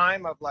perfect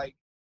time of like,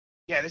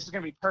 yeah, this is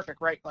going to be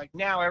perfect, right? Like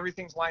now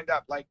everything's lined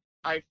up. Like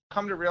I've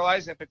come to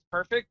realize if it's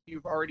perfect,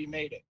 you've already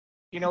made it.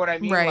 You know what I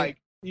mean? Right.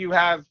 Like you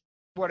have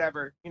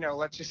whatever, you know,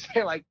 let's just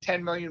say like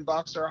 $10 million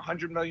or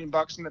 $100 million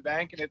in the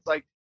bank. And it's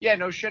like, yeah,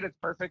 no shit, it's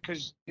perfect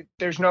because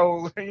there's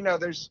no, you know,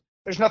 there's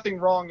nothing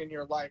wrong in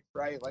your life,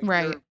 right? Like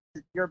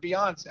you're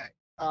Beyonce.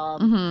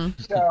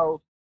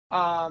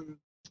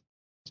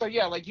 So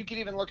yeah, like you could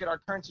even look at our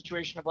current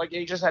situation of like,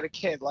 yeah, you just had a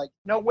kid. Like,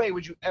 no way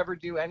would you ever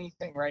do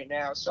anything right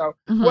now. So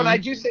when I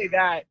do say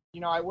that,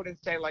 you know, I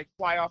wouldn't say like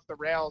fly off the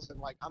rails and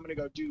like I'm gonna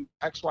go do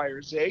X, Y,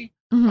 or Z.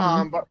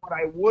 But what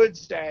I would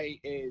say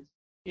is,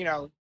 you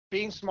know,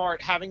 being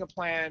smart, having a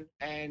plan,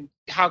 and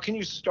how can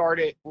you start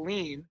it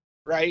lean,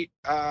 right?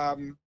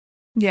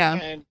 Yeah.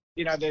 And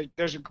you know,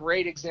 there's a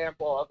great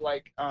example of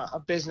like a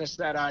business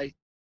that I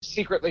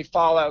secretly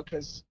follow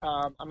because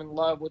I'm in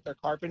love with their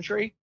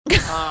carpentry.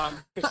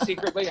 Because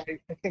secretly I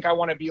think I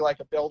want to be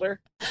like a builder.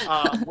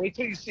 Wait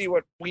till you see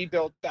what we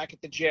built back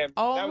at the gym.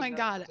 Oh my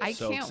God, I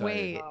so can't excited.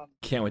 wait.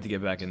 Can't wait to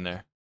get back in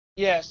there.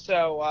 Yeah,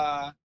 so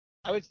I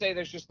would say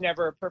there's just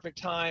never a perfect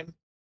time.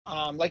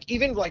 Like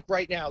even like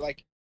right now,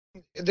 like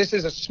this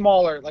is a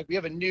smaller, like we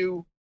have a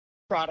new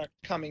product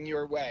coming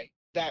your way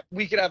that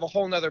we could have a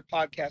whole nother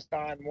podcast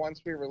on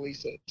once we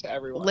release it to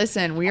everyone.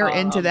 Listen, we are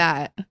into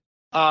that.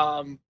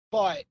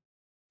 But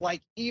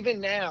like even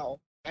now,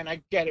 and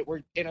I get it,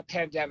 we're in a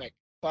pandemic,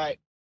 but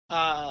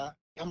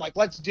I'm like,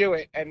 let's do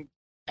it. And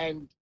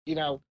you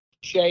know,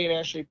 Jay and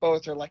Ashley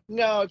both are like,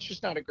 no, it's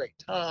just not a great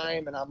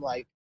time. And I'm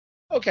like,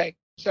 okay,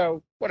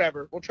 so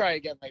whatever, we'll try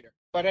again later.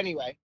 But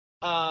anyway,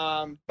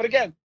 but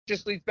again,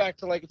 just leads back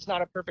to like, it's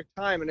not a perfect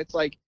time. And it's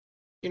like,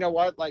 you know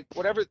what, like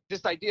whatever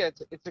this idea,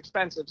 it's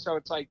expensive. So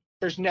it's like,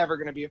 there's never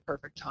going to be a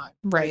perfect time.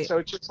 Right. So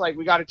it's just like,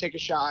 we got to take a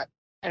shot.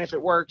 And if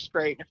it works,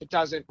 great. And if it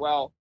doesn't,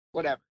 well,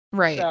 whatever.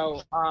 Right.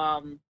 So,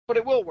 but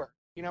it will work.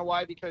 You know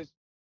why? Because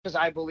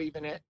I believe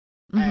in it.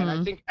 And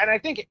I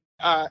think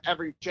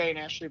every Jay and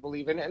Ashley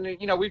believe in it. And,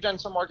 you know, we've done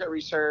some market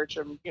research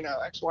and, you know,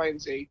 X, Y,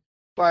 and Z.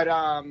 But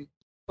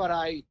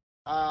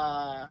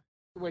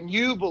when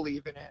you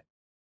believe in it,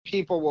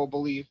 people will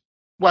believe,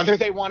 whether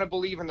they want to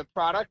believe in the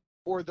product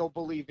or they'll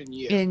believe in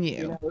you. In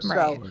you. Know?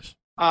 Right.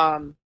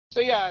 So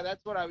yeah,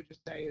 that's what I would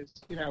just say is,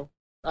 you know,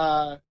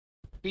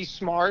 be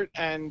smart,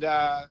 and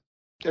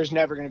there's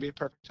never going to be a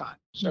perfect time.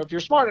 So if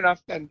you're smart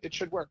enough, then it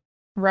should work.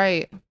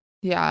 Right.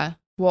 Yeah.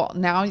 Well,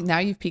 now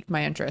you've piqued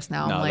my interest.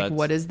 Now I'm like, that's...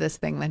 what is this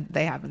thing that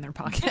they have in their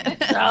pocket?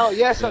 Oh,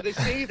 yeah. So they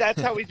see, that's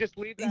how we just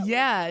leave that.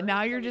 Yeah.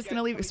 Now you're just going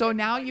to leave it. So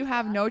now you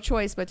have no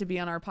choice but to be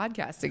on our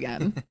podcast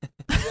again.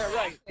 Yeah,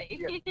 right.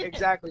 Yeah,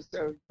 exactly.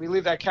 So we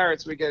leave that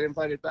carrot so we get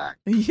invited back.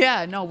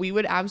 Yeah. No, we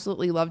would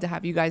absolutely love to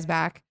have you guys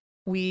back.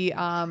 We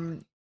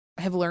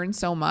have learned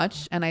so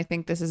much, and I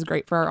think this is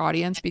great for our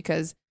audience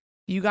because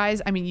you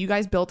guys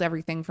built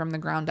everything from the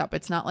ground up.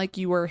 It's not like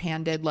you were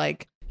handed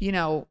like, you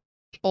know,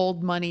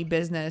 old money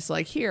business,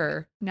 like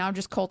here, now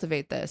just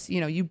cultivate this. You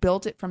know, you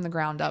built it from the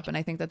ground up. And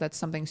I think that that's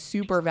something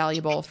super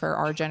valuable for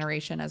our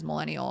generation as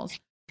millennials.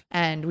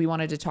 And we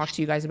wanted to talk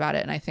to you guys about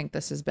it. And I think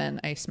this has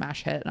been a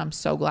smash hit. And I'm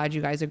so glad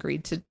you guys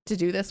agreed to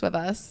do this with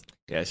us.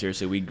 Yeah,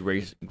 seriously, we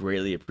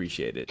greatly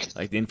appreciate it.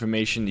 Like the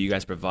information that you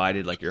guys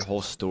provided, like your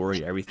whole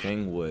story,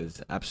 everything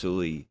was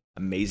absolutely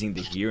amazing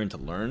to hear and to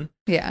learn.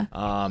 Yeah.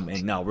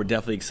 And no, we're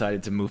definitely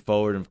excited to move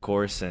forward, of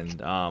course.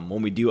 And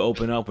when we do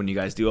open up, when you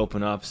guys do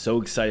open up,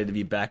 so excited to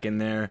be back in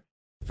there.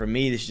 For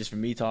me, this is just for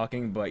me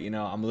talking, but I'm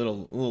a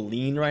little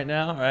lean right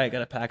now. All right, got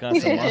to pack on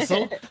some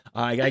muscle.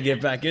 I got to get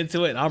back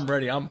into it. I'm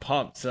ready. I'm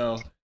pumped. So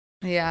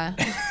yeah,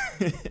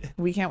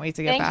 we can't wait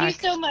to get back.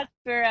 Thank you so much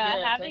for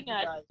having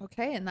us.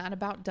 Okay, and that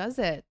about does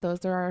it.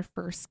 Those are our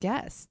first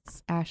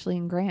guests, Ashley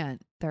and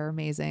Grant. They're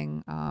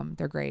amazing.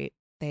 They're great.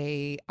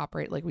 They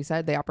operate, like we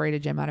said, they operate a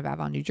gym out of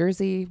Avon, New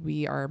Jersey.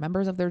 We are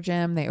members of their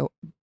gym. They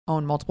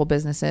own multiple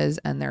businesses,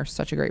 and they're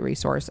such a great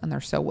resource, and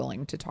they're so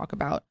willing to talk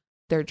about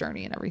their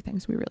journey and everything.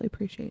 So we really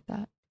appreciate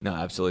that. No,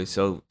 absolutely.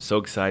 So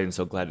excited and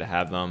so glad to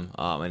have them.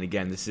 And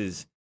again, this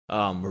is,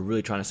 we're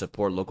really trying to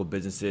support local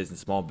businesses and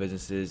small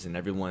businesses and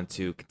everyone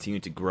to continue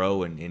to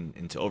grow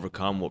and to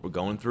overcome what we're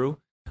going through.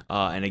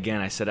 And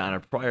again, I said it on a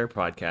prior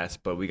podcast,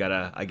 but we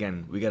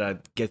gotta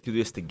get through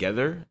this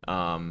together,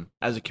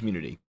 as a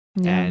community.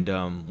 Yeah.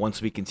 And,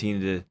 once we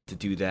continue to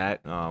do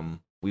that,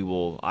 we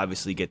will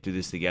obviously get through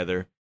this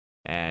together.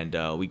 And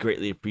we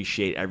greatly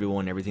appreciate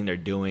everything they're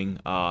doing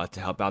to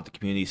help out the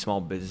community, small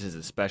businesses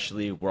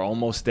especially. We're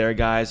almost there,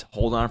 guys.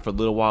 Hold on for a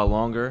little while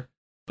longer,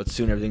 but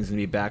soon everything's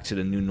going to be back to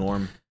the new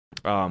norm.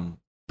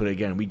 But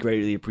again, we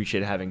greatly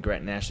appreciate having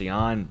Grant and Ashley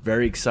on.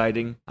 Very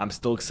exciting. I'm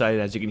still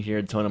excited, as you can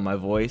hear the tone of my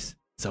voice.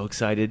 So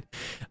excited.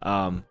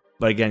 But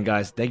again,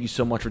 guys, thank you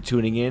so much for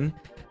tuning in.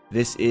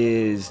 This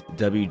is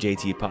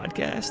WJT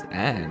Podcast,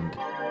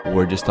 and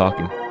we're just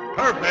talking.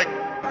 Perfect.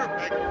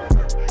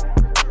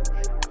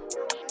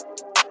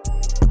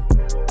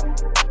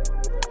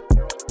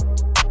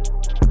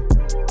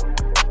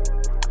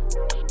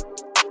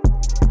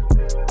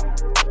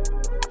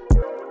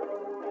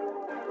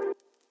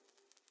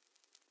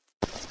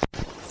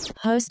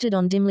 Hosted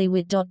on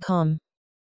dimlywit.com.